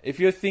 yeah, if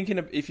you think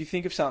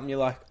of something you're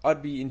like,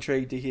 I'd be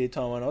intrigued to hear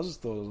Tom and Oz's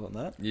thoughts on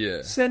that.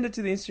 yeah, Send it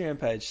to the Instagram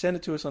page. Send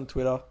it to us on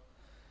Twitter.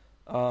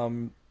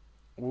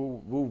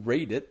 We'll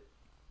read it.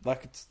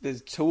 Like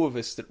there's two of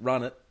us that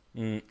run it.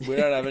 We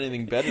don't have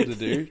anything better to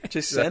do.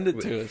 Just send it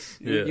to us.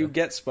 Yeah. You'll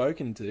get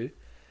spoken to.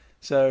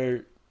 So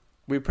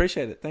we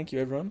appreciate it. Thank you,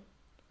 everyone.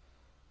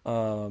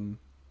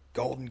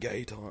 Golden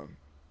Gay time.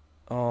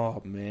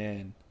 Oh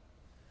man,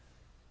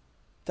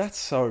 that's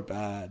so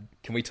bad.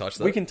 Can we touch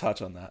that? We can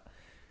touch on that.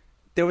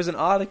 There was an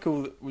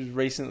article that was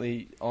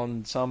recently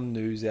on some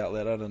news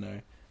outlet, I don't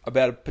know,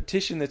 about a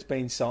petition that's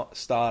been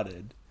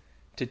started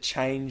to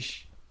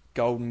change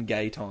Golden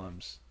Gay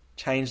Times.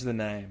 Change the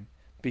name.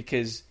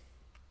 Because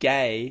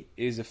gay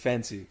is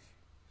offensive.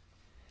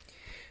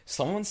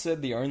 Someone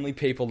said the only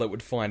people that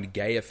would find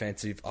gay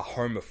offensive are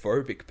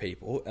homophobic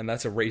people, and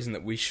that's a reason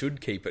that we should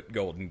keep it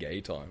Golden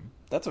Gay time.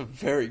 That's a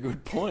very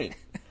good point.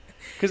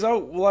 Because I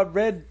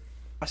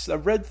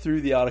read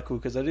through the article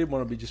because I didn't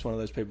want to be just one of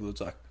those people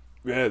that's like,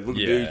 yeah, look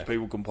at these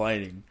people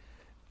complaining.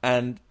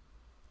 And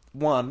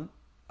one,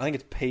 I think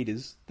it's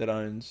Peters that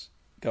owns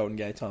Golden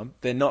Gay Time.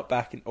 They're not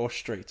backing, or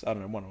Streets, I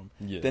don't know, one of them.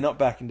 Yeah. They're not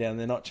backing down.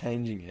 They're not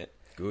changing it.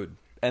 Good.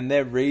 And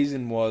their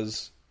reason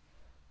was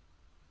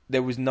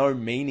there was no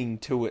meaning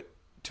to it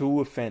to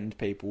offend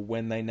people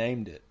when they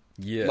named it.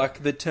 Yeah.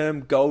 Like the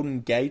term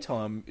Golden Gay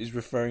Time is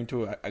referring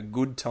to a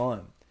good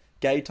time.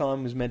 Gay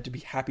time was meant to be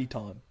happy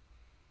time.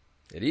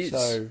 It is.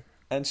 So,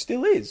 and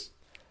still is.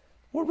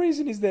 What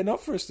reason is there not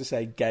for us to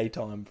say gay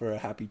time for a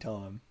happy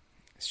time?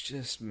 It's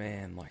just,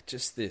 man, like,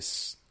 just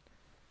this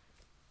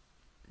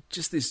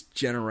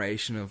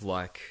generation of,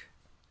 like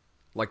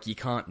you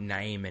can't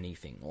name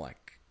anything,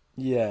 like,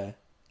 Yeah.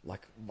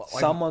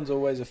 Someone's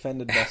always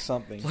offended by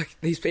something. like,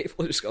 these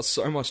people have just got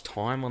so much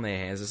time on their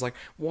hands. It's like,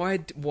 why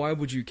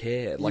would you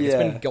care? Like, it's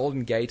been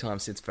Golden Gay Time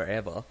since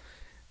forever.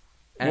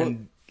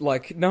 And,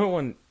 like, no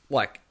one,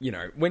 like, you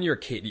know, when you're a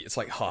kid, it's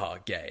like, haha,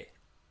 gay.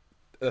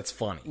 That's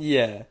funny.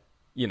 Yeah.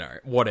 You know,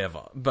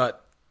 whatever.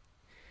 But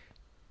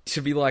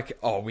to be like,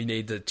 oh, we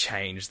need to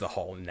change the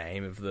whole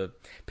name of the...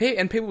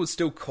 And people would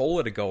still call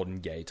it a Golden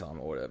Gay Time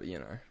or whatever, you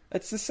know.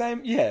 It's the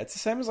same, yeah, it's the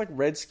same as like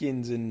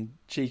Redskins and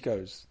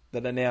Chicos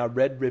that are now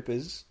Red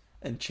Rippers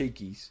and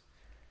Cheekies.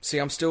 See,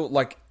 I'm still,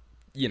 like,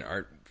 you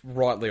know,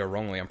 rightly or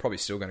wrongly, I'm probably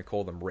still going to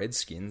call them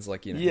Redskins,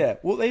 like, you know. Yeah,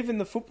 well, even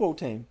the football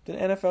team, the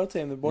NFL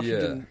team, the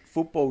Washington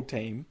football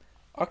team,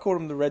 I called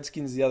them the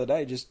Redskins the other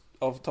day, just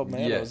off the top of my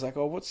head. I was like,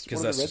 oh, what are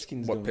the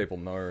Redskins what doing? people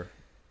know.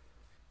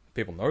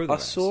 People know them I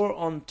as. saw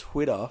on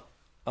Twitter,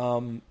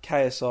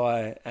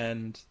 KSI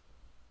and,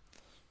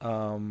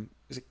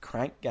 is it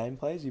Crank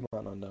Gameplays? You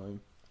might not know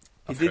him.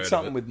 He I've did heard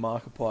something of it. with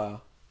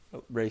Markiplier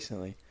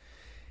recently.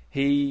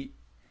 He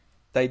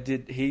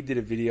did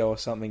a video or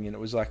something, and it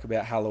was like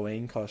about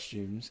Halloween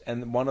costumes,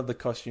 and one of the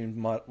costumes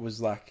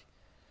was like,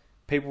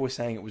 people were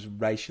saying it was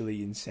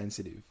racially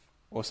insensitive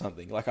or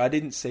something. Like, I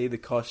didn't see the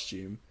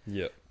costume,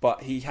 Yeah.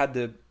 but he had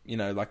to, you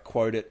know, like,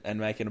 quote it and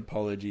make an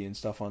apology and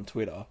stuff on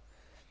Twitter.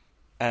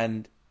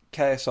 And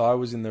KSI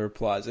was in the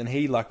replies, and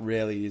he, like,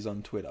 rarely is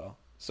on Twitter.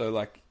 So,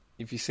 like,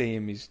 if you see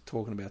him, he's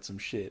talking about some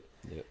shit.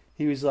 Yeah.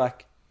 He was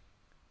like,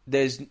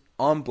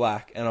 I'm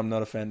black and I'm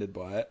not offended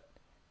by it.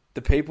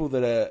 The people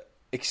that are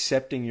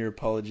accepting your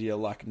apology are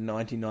like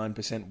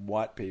 99%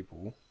 white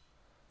people.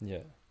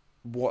 Yeah.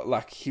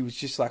 He was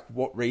just like,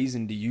 what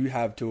reason do you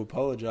have to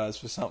apologize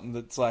for something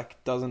that's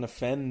like, doesn't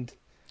offend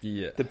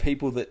Yeah. the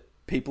people that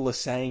people are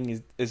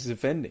saying is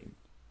offending?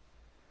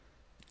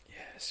 Yeah,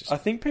 it's just... I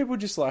think people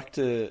just like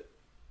to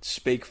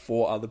speak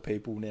for other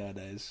people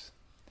nowadays.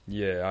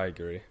 Yeah, I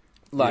agree.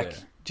 Like, Yeah.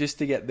 just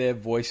to get their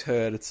voice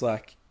heard, it's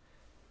like,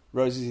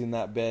 Rosie's in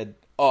that bed.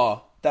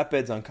 Oh, that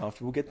bed's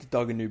uncomfortable. Get the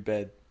dog a new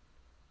bed.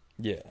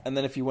 Yeah. And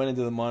then if you went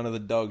into the mind of the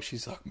dog,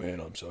 she's like, man,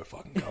 I'm so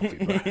fucking comfy,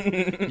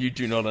 bro. You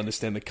do not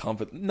understand the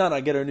comfort. No,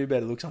 get her a new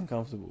bed. It looks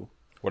uncomfortable.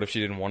 What if she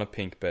didn't want a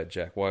pink bed,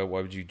 Jack? Why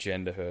would you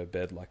gender her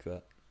bed like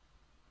that?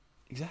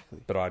 Exactly.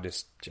 But I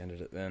just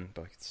gendered it then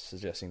by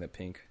suggesting that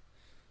pink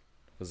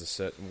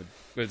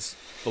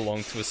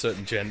belonged to a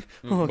certain gender.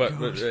 Oh, but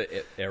God.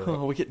 Error.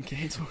 Oh, we're getting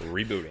cancelled.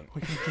 Rebooting.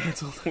 We're getting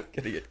cancelled.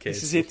 Gonna get cancelled.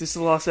 This is it. This is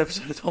the last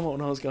episode of Tom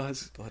and Oz,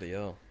 guys. Bloody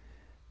hell.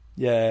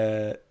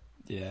 Yeah.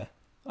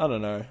 I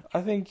don't know.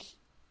 I think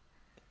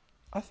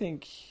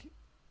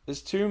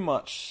there's too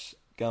much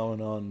going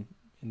on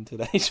in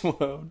today's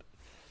world.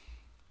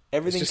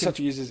 Everything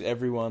confuses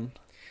everyone.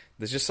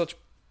 There's just such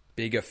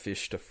bigger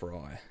fish to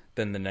fry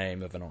than the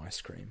name of an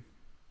ice cream.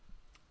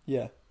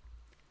 Yeah.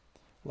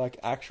 Like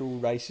actual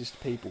racist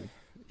people.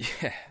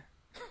 Yeah.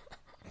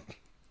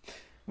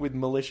 With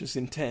malicious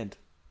intent.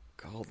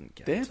 Golden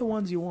Gate. They're the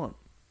ones you want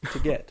to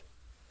get.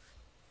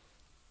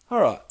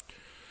 All right.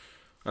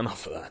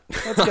 Enough of that.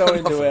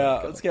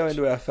 Let's go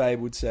into our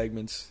fabled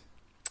segments.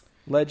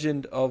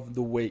 Legend of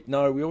the week.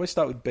 No, we always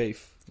start with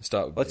beef.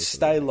 Let's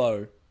stay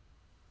low.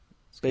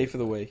 Beef of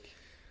the week.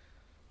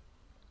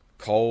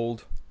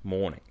 Cold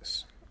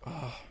mornings.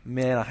 Oh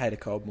man, I hate a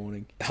cold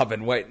morning. I've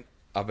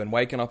been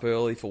waking up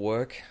early for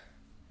work.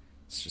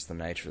 It's just the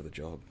nature of the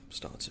job.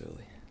 Starts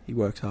early. He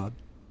works hard.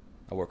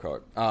 I work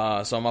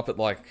hard. So I'm up at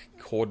like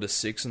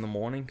 5:45 in the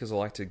morning because I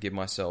like to give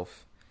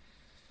myself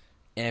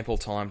ample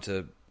time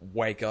to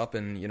wake up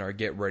and, you know,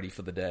 get ready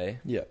for the day.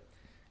 Yeah.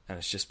 And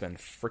it's just been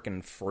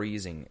freaking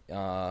freezing.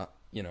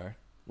 You know,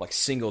 like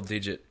single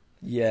digit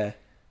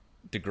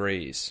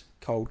degrees.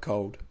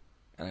 Cold.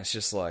 And it's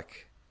just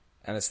like,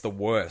 and it's the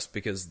worst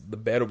because the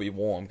bed will be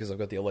warm because I've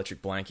got the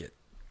electric blanket.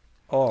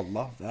 Oh, I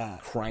love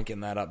that. Cranking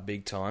that up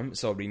big time.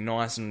 So it'll be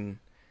nice and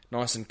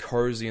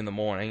cozy in the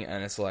morning,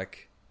 and it's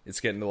like, it's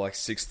getting to like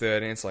 6:30,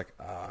 and it's like,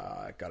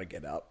 I gotta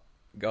get up.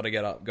 Gotta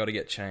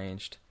get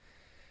changed.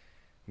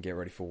 And get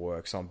ready for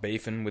work. So I'm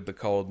beefing with the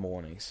cold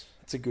mornings.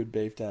 It's a good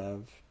beef to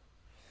have.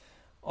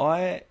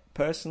 I'm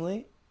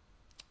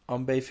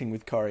beefing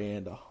with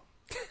coriander.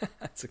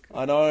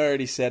 I know I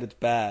already said it's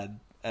bad,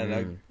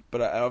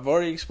 but I've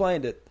already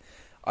explained it.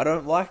 I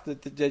don't like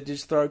that they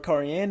just throw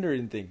coriander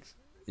in things.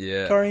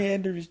 Yeah.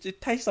 Coriander,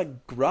 it tastes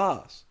like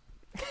grass.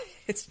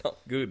 It's not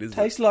good, is it?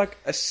 Tastes like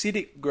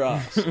acidic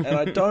grass, and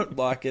I don't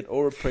like it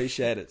or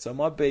appreciate it. So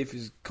my beef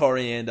is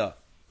coriander.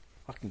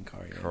 Fucking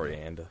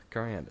coriander.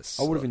 Coriander.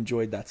 I would have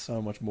enjoyed that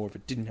so much more if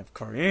it didn't have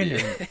coriander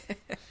in it.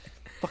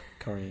 Fuck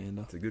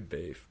coriander. It's a good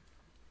beef.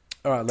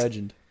 All right,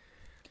 legend.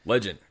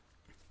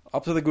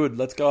 Up to the good.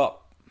 Let's go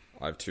up.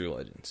 I have 2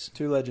 legends.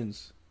 2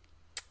 legends.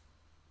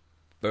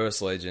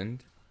 First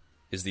legend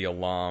is the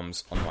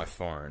alarms on my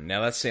phone. Now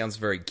that sounds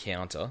very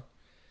counter,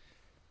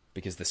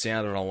 because the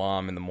sound of an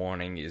alarm in the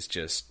morning is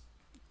just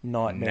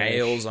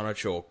nails on a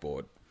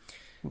chalkboard.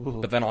 Ooh.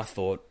 But then I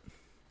thought,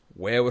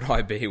 where would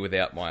I be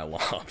without my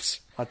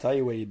alarms? I'll tell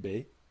you where you'd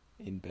be.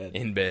 In bed.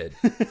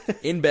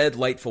 In bed,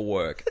 late for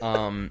work.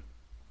 So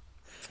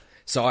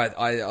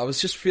I was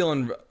just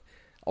feeling,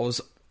 I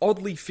was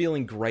oddly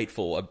feeling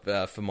grateful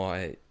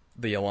for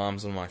the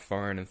alarms on my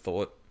phone, and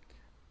thought,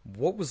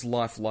 what was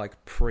life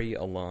like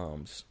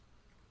pre-alarms?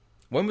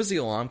 When was the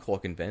alarm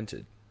clock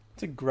invented?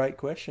 It's a great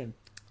question.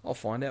 I'll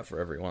find out for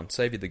everyone.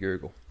 Save you the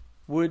Google.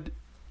 I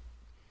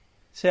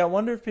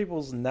wonder if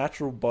people's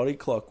natural body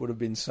clock would have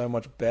been so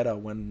much better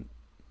when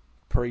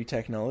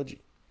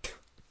pre-technology.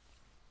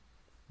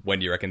 When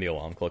do you reckon the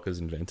alarm clock was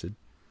invented?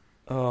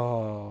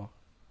 Oh.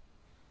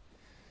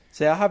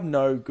 See, I have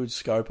no good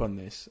scope on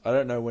this. I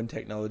don't know when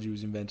technology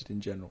was invented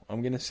in general.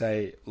 I'm going to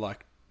say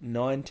like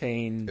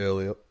 19...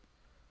 Earlier.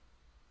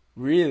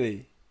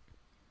 Really?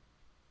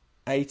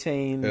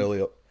 18...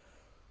 Earlier.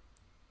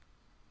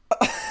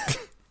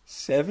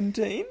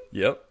 17?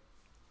 Yep.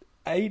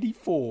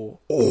 84.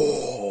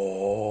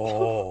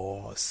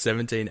 Oh,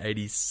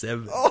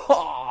 1787.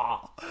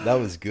 Oh, that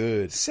was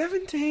good.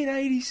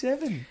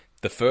 1787.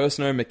 The first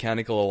known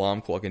mechanical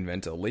alarm clock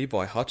inventor,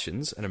 Levi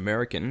Hutchins, an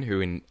American who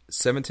in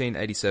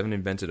 1787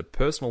 invented a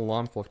personal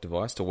alarm clock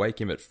device to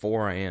wake him at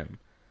 4 a.m.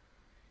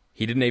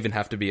 He didn't even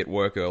have to be at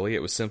work early.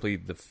 It was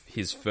simply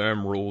his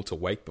firm rule to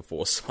wake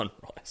before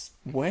sunrise.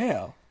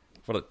 Wow.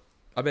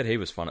 I bet he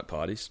was fun at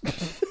parties.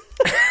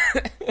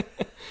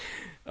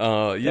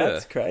 Yeah.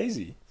 That's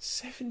crazy.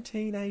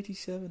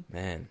 1787.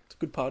 Man. It's a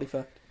good party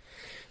fact.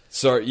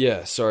 So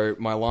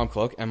my alarm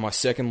clock, and my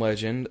second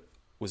legend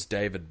was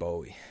David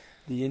Bowie.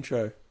 The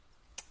intro.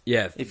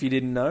 Yeah. If you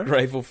didn't know.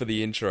 Grateful for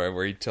the intro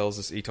where he told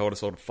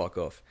us all to fuck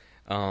off.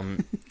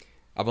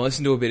 I've been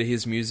listening to a bit of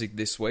his music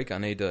this week. I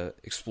need to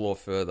explore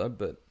further,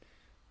 but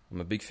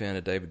I'm a big fan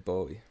of David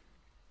Bowie.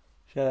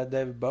 Shout out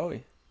David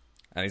Bowie.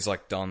 And he's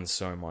like done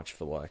so much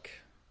for like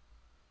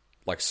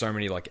so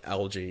many like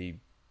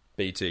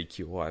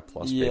LGBTQI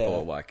plus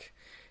people. Like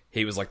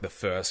he was like the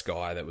first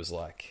guy that was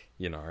like,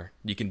 you know,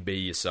 you can be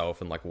yourself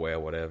and like wear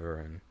whatever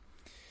and,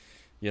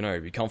 you know,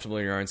 be comfortable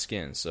in your own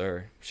skin.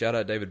 So shout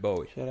out David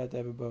Bowie. Shout out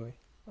David Bowie.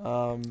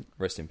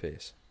 Rest in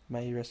peace.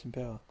 May he rest in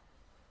power.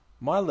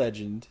 My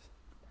legend,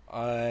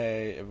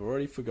 I have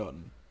already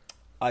forgotten.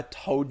 I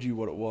told you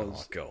what it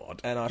was. Oh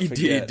God! And you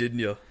did, didn't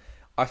you?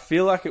 I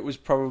feel like it was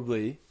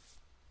probably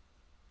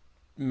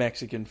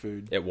Mexican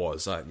food. It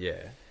was,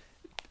 yeah.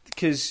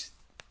 Because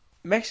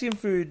Mexican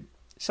food,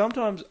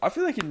 sometimes, I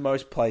feel like in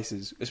most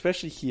places,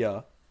 especially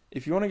here,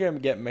 if you want to go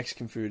and get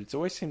Mexican food, it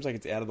always seems like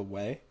it's out of the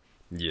way.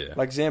 Yeah.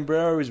 Like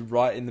Zambrero is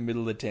right in the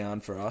middle of the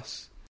town for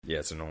us. Yeah,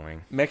 it's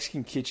annoying.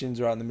 Mexican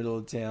Kitchen's right in the middle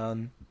of the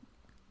town.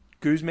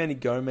 Guzman y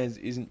Gomez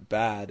isn't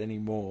bad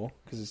anymore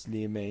because it's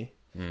near me.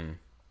 Mm.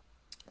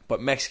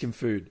 But Mexican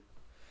food,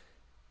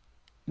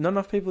 not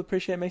enough people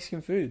appreciate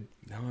Mexican food.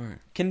 No.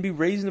 Can be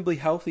reasonably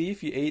healthy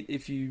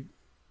if you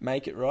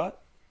make it right.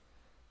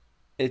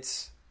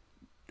 It's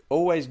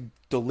always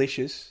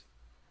delicious.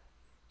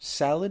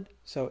 Salad,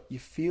 so you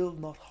feel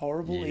not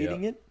horrible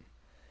eating it.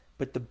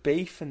 But the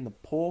beef and the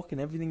pork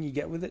and everything you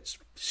get with it's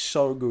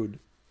so good.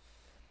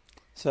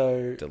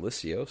 So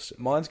Delicioso.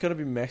 Mine's got to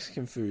be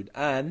Mexican food,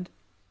 and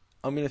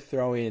I'm going to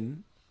throw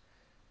in.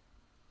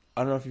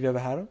 I don't know if you've ever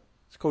had them.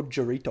 It's called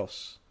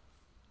Jarritos.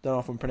 Don't know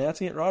if I'm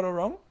pronouncing it right or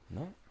wrong.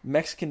 No.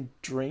 Mexican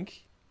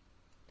drink.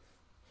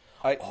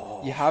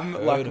 You have them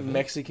at like a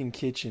Mexican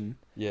kitchen,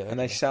 and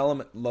they sell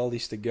them at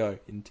Lollies to Go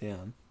in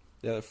town.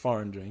 They're a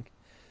foreign drink.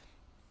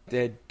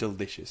 They're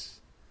delicious.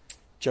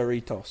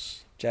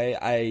 Jarritos.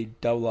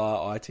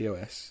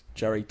 Jarritos.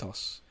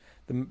 Jarritos.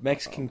 The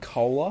Mexican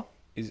cola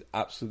is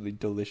absolutely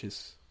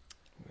delicious.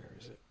 Where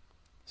is it?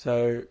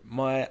 So,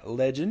 my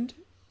legend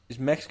is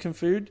Mexican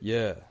food.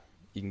 Yeah.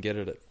 You can get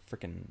it at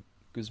frickin'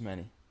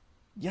 Guzmani.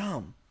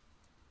 Yum.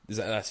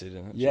 That's it,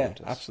 isn't it? Yeah,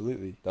 Jarritos.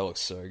 absolutely. That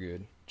looks so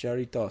good.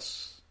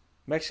 Jarritos.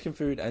 Mexican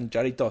food and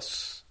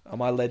Jarritos are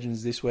my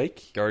legends this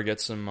week. Go get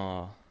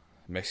some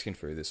Mexican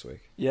food this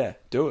week. Yeah,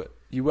 do it.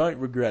 You won't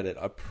regret it.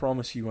 I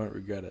promise you won't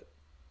regret it.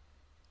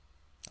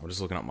 I'm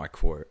just looking up my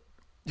quote.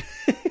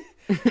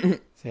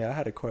 See, I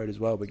had a quote as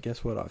well, but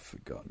guess what? I've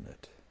forgotten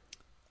it.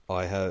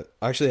 I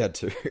actually had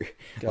two.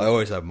 I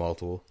always have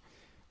multiple.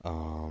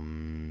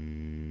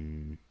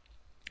 Home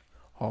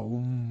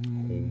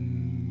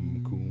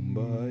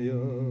Kumbaya.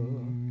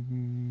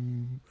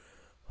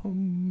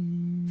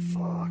 Home.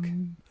 Fuck.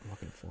 I'm not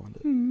gonna find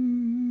it.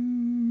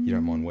 You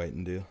don't mind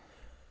waiting, do you?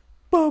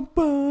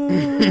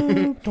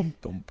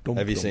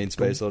 Have you seen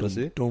Space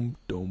Odyssey? No.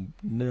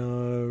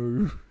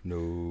 No.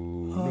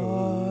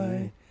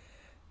 I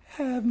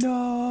have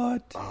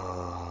not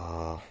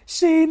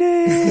seen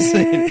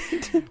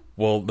it.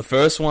 Well, the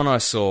first one I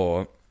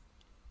saw,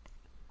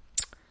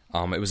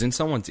 it was in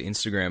someone's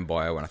Instagram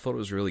bio, and I thought it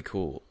was really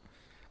cool.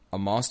 A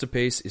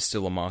masterpiece is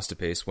still a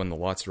masterpiece when the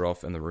lights are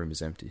off and the room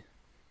is empty.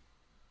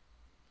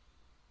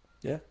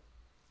 Yeah.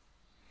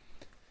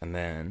 And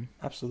then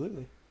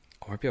absolutely.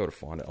 I won't be able to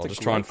find it. I'll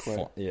just try and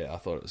find. Yeah, I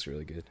thought it was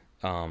really good.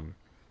 I'll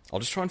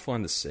just try and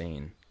find the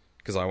scene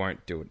because I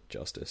won't do it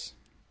justice.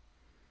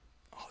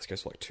 Oh, this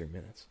goes for like 2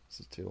 minutes.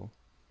 This is too long.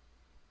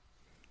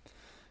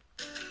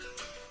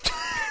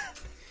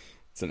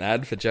 It's an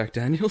ad for Jack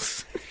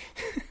Daniels.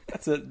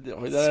 That's it.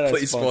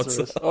 Please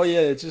sponsor us. Oh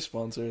yeah, just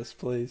sponsor us,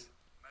 please.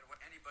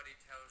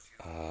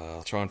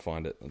 I'll try and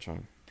find it.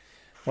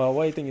 Well,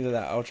 while you're thinking of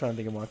that, I'll try and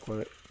think of my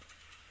quote.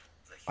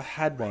 I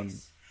had one,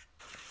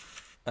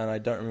 and I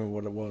don't remember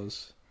what it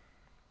was.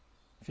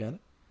 Found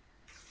it?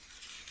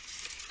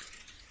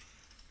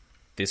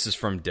 This is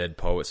from Dead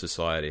Poet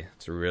Society.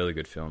 It's a really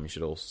good film. You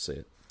should all see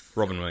it.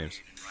 Robin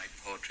Williams. And write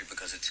poetry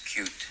because it's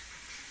cute.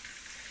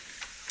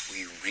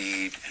 We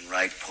read and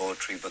write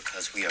poetry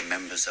because we are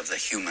members of the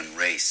human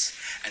race.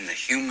 And the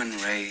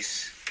human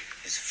race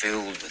is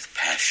filled with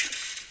passion.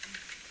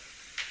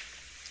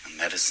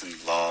 Medicine,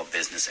 law,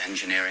 business,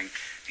 engineering,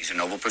 these are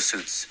noble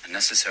pursuits and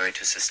necessary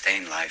to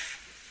sustain life.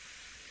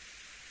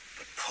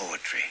 But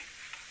poetry,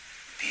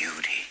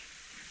 beauty,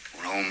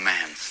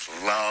 romance,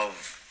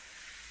 love,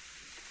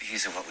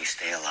 these are what we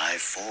stay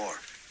alive for.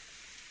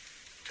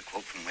 To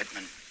quote from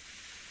Whitman,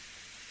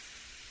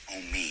 "O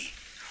me,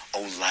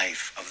 O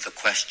life of the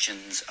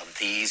questions of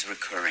these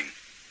recurring,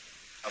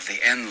 of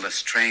the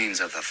endless trains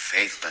of the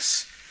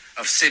faithless,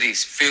 of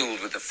cities filled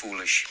with the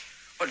foolish,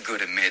 what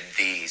good amid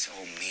these,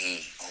 O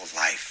me, O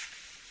life?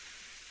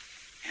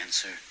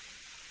 Answer,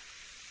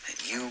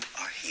 that you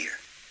are here,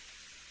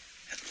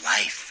 that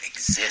life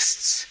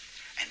exists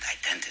and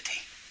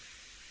identity,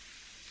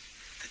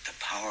 that the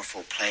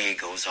powerful play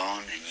goes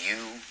on and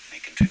you may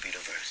contribute a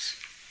verse.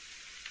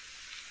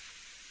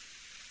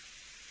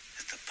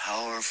 That the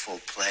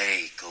powerful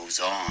play goes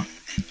on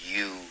and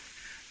you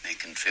may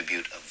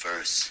contribute a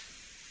verse.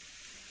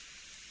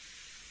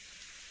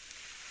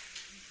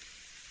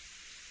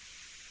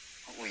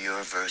 What will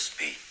your verse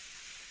be?"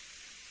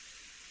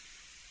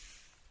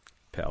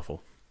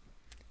 Powerful.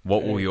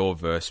 What will your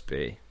verse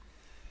be?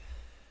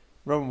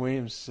 Robin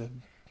Williams is a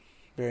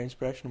very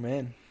inspirational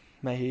man.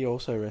 May he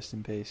also rest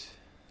in peace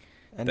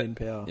and in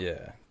power.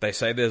 Yeah. They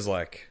say there's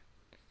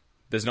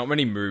not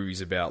many movies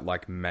about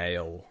like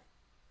male,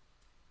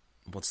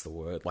 what's the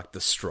word? Like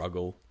the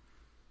struggle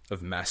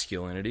of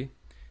masculinity.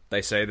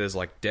 They say there's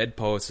like Dead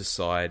Poet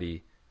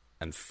Society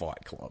and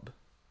Fight Club.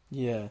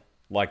 Yeah.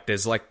 Like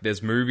there's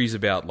movies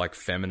about like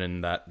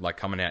feminine that like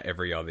coming out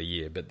every other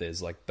year, but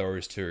there's like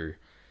those two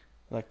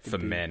Like for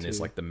men is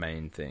like the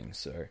main thing.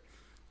 So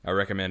I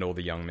recommend all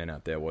the young men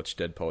out there watch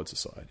Dead Poet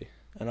Society.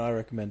 And I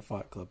recommend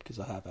Fight Club because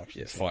I have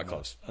actually seen Fight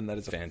Club's and that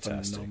is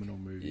fantastic. a phenomenal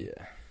movie.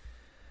 Yeah.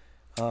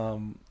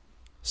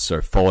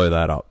 So follow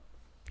that up.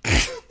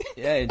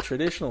 Yeah, in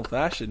traditional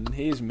fashion,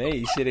 here's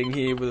me sitting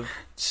here with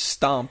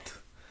stumped,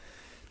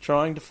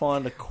 trying to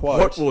find a quote.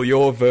 What will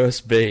your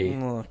verse be?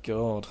 Oh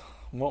God,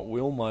 what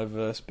will my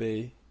verse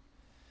be?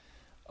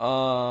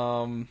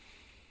 Didn't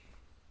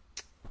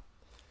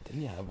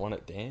you have one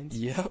at Dan's?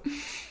 Yep.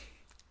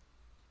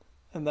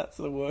 And that's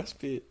the worst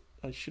bit.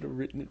 I should have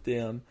written it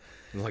down.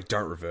 Like,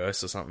 don't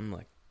reverse or something.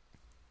 Like,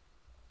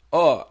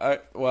 I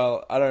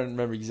don't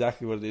remember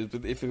exactly what it is,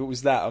 but if it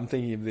was that, I'm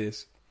thinking of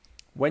this.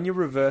 When you're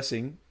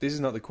reversing, this is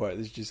not the quote,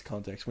 this is just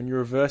context. When you're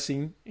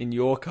reversing in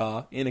your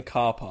car, in a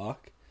car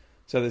park,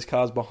 so there's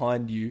cars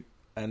behind you,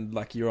 and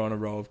like you're on a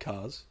row of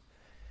cars,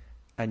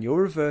 and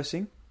you're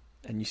reversing,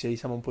 and you see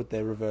someone put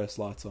their reverse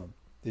lights on.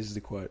 This is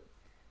the quote.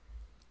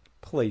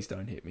 Please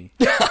don't hit me.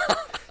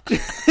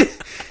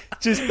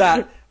 Just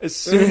that. As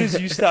soon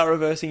as you start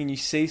reversing and you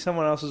see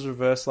someone else's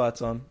reverse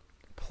lights on,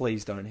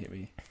 please don't hit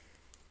me.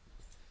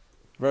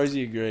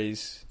 Rosie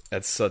agrees.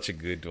 That's such a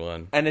good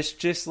one. And it's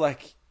just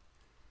like,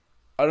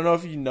 I don't know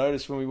if you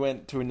noticed when we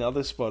went to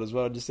another spot as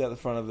well, just out the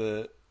front of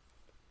the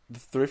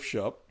thrift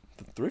shop.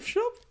 The thrift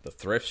shop? The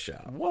thrift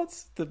shop.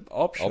 What's the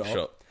op shop? Op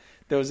shop.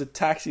 There was a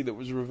taxi that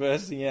was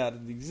reversing out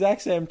at the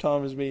exact same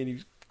time as me, and he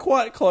was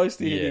quite close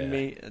to hitting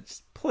me.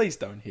 It's, please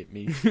don't hit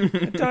me.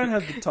 I don't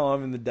have the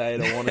time in the day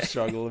to want to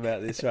struggle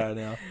about this right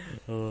now.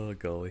 Oh,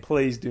 golly.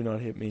 Please do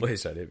not hit me.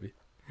 Please don't hit me.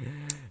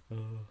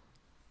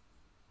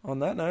 On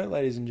that note,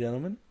 ladies and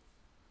gentlemen,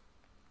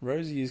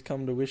 Rosie has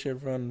come to wish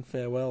everyone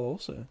farewell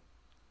also.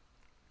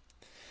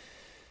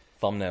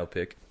 Thumbnail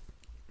pic.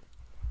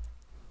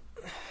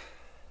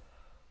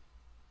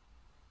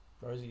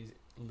 Rosie's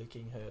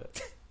licking her.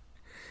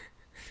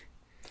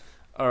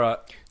 Alright.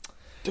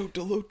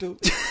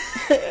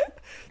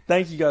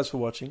 Thank you guys for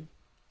watching.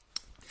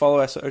 Follow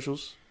our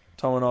socials.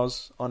 Tom and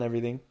Oz on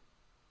everything.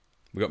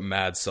 We got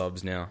mad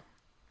subs now.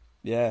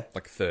 Yeah.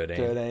 Like 13.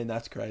 13,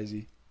 that's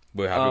crazy.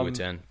 We're happy with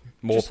 10.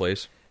 More,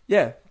 please.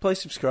 Yeah, please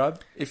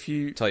subscribe. If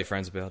you tell your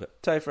friends about it.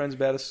 Tell your friends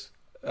about us.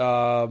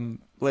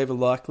 Leave a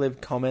like, leave a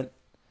comment.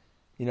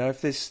 You know,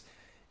 if there's...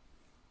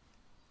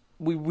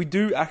 We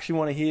do actually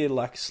want to hear,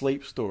 like,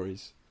 sleep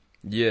stories.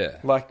 Yeah.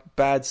 Like,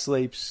 bad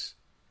sleeps.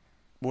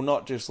 Well,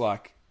 not just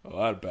like, oh,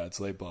 I had a bad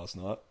sleep last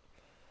night.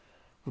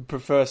 We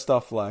prefer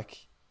stuff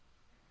like,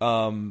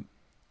 you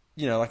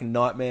know, like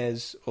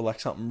nightmares or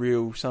like some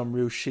real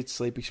shit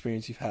sleep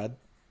experience you've had.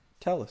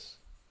 Tell us.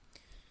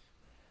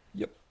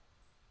 Yep.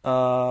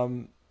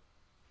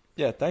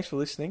 Yeah, thanks for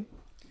listening.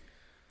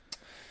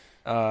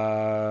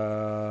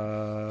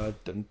 We'll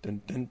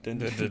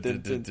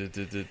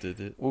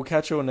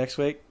catch you all next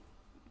week.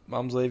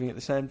 Mum's leaving at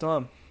the same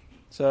time.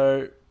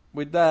 So,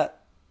 with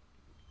that...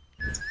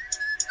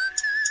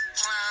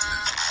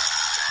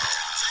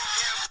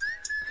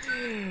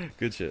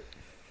 Good shit.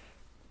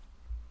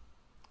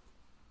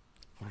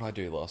 What did I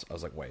do last? I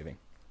was like waving.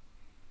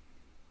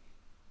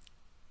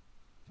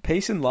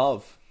 Peace and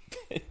love.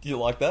 Do you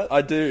like that?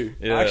 I do.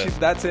 Yeah. Actually,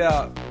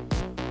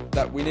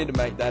 we need to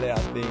make that our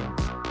thing.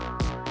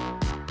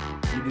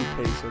 You do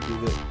peace, I'll do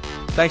that.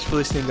 Thanks for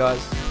listening,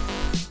 guys.